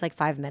only takes like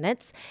 5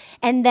 minutes.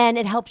 And then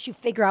it helps you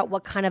figure out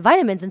what kind of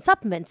vitamins and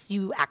supplements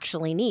you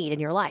actually need in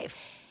your life.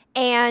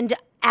 And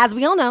as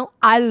we all know,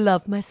 I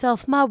love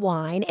myself my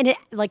wine. And it,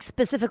 like,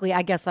 specifically,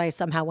 I guess I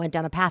somehow went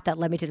down a path that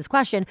led me to this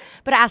question,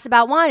 but I asked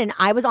about wine and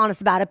I was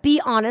honest about it.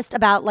 Be honest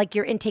about like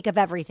your intake of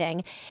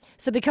everything.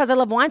 So because I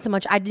love wine so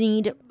much, I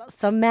need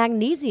some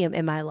magnesium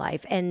in my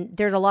life. And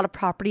there's a lot of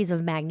properties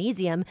of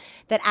magnesium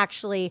that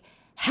actually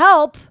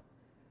help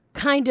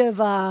kind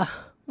of,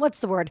 what's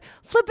the word?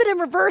 Flip it and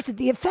reverse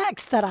the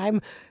effects that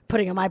I'm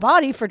putting on my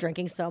body for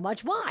drinking so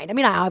much wine. I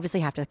mean, I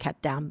obviously have to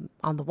cut down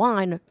on the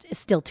wine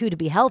still too to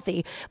be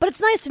healthy, but it's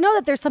nice to know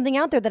that there's something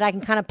out there that I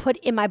can kind of put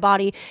in my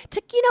body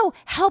to,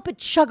 help it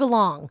chug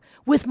along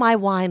with my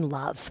wine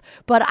love.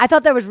 But I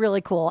thought that was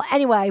really cool.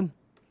 Anyway,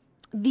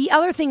 the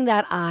other thing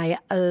that I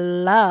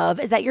love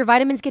is that your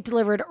vitamins get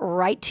delivered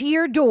right to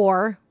your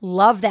door.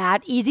 Love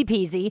that. Easy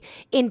peasy.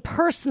 In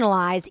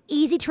personalized,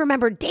 easy to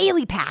remember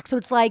daily packs. So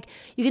it's like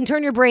you can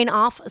turn your brain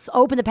off,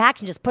 open the pack,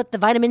 and just put the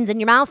vitamins in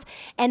your mouth.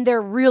 And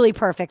they're really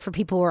perfect for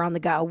people who are on the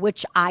go,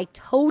 which I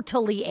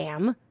totally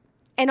am.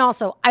 And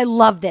also, I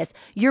love this.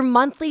 Your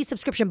monthly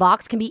subscription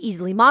box can be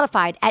easily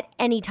modified at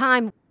any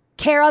time.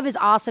 Care of is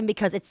awesome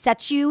because it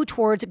sets you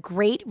towards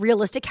great,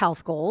 realistic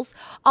health goals.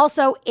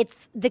 Also,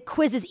 the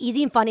quiz is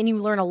easy and fun, and you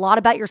learn a lot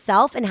about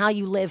yourself and how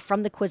you live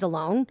from the quiz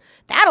alone.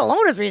 That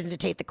alone is reason to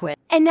take the quiz.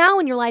 And now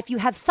in your life, you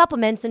have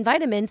supplements and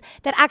vitamins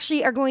that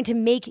actually are going to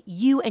make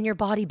you and your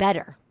body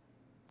better.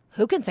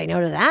 Who can say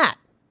no to that?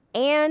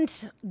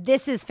 And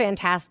this is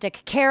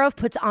fantastic. Care of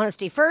puts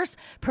honesty first,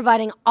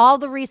 providing all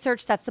the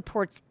research that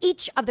supports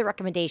each of the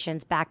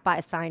recommendations backed by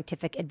a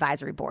scientific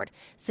advisory board.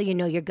 So you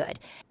know you're good.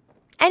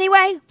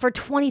 Anyway, for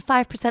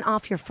 25%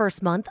 off your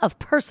first month of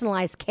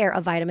personalized Care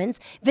of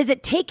vitamins,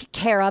 visit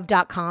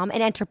takecareof.com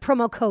and enter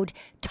promo code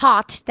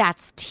TOT,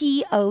 that's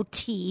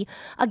T-O-T.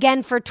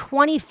 Again, for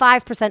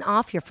 25%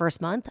 off your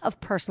first month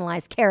of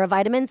personalized Care of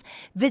vitamins,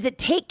 visit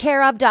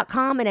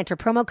takecareof.com and enter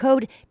promo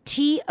code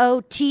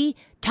T-O-T,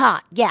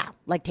 TOT. Yeah,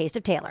 like Taste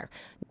of Taylor.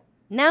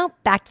 Now,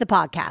 back to the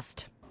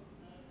podcast.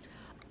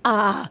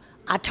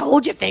 I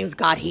told you things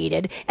got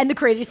heated. And the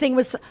craziest thing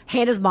was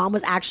Hannah's mom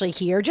was actually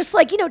here. Just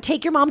like,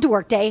 take your mom to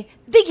work day.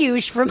 The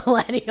huge for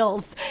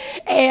millennials.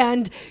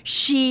 And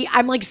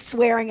I'm like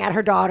swearing at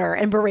her daughter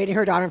and berating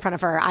her daughter in front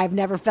of her. I've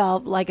never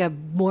felt like a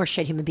more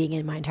shit human being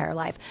in my entire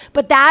life.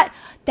 But that's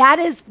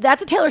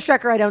a Taylor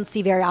Strecker I don't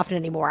see very often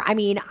anymore. I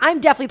mean, I'm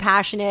definitely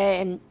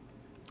passionate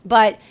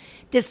but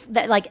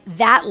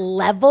that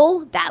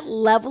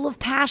level of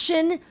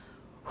passion,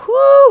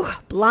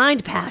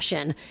 blind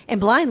passion and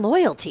blind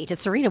loyalty to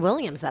Serena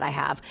Williams that I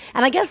have.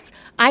 And I guess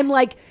I'm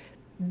like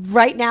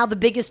right now the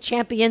biggest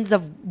champions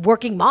of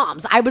working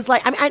moms. I was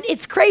like,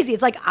 it's crazy.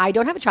 It's like I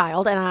don't have a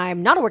child and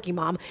I'm not a working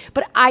mom,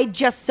 but I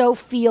just so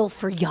feel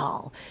for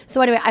y'all. So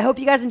anyway, I hope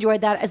you guys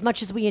enjoyed that as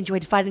much as we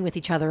enjoyed fighting with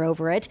each other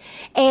over it.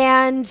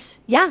 And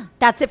yeah,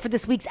 that's it for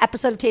this week's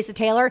episode of Taste of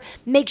Taylor.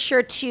 Make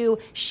sure to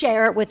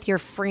share it with your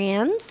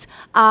friends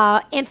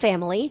and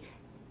family.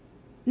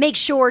 Make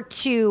sure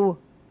to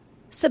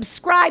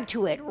subscribe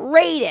to it,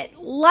 rate it,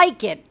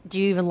 like it. Do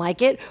you even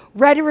like it?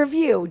 Write a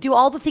review. Do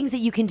all the things that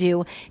you can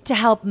do to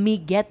help me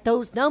get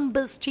those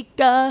numbers,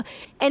 chica.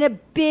 And a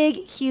big,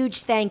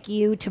 huge thank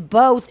you to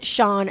both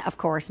Sean, of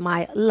course,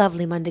 my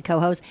lovely Monday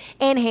co-host,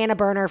 and Hannah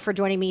Berner for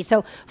joining me.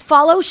 So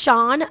follow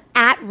Sean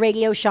at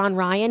Radio Sean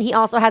Ryan. He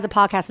also has a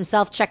podcast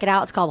himself. Check it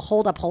out. It's called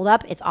Hold Up, Hold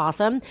Up. It's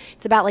awesome.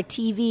 It's about like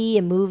TV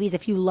and movies.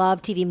 If you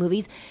love TV and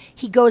movies,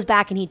 he goes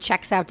back and he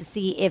checks out to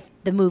see if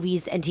the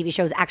movies and TV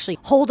shows actually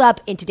hold up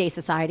in today's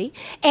society.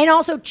 And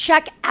also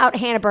check out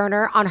Hannah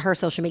Berner on her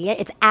social media.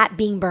 It's at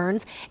Being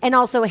Burns. And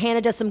also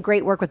Hannah does some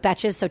great work with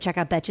Betches, so check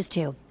out Betches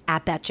too,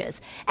 at Betches.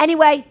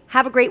 Anyway,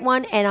 have a great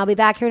one, and I'll be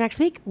back here next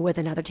week with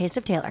another Taste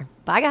of Taylor.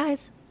 Bye,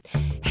 guys.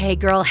 Hey,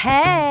 girl,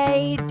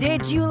 hey,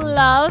 did you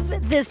love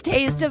this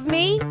taste of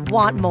me?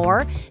 Want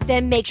more?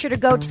 Then make sure to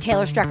go to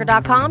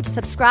TaylorStrecker.com to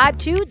subscribe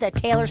to The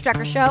Taylor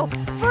Strecker Show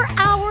for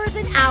hours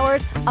and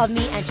hours of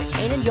me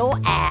entertaining your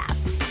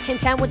ass.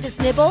 Content with this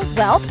nibble?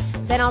 Well,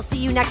 then I'll see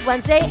you next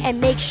Wednesday, and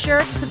make sure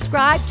to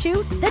subscribe to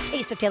the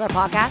Taste of Taylor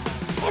podcast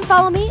and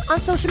follow me on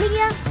social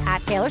media at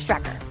Taylor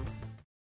Strecker.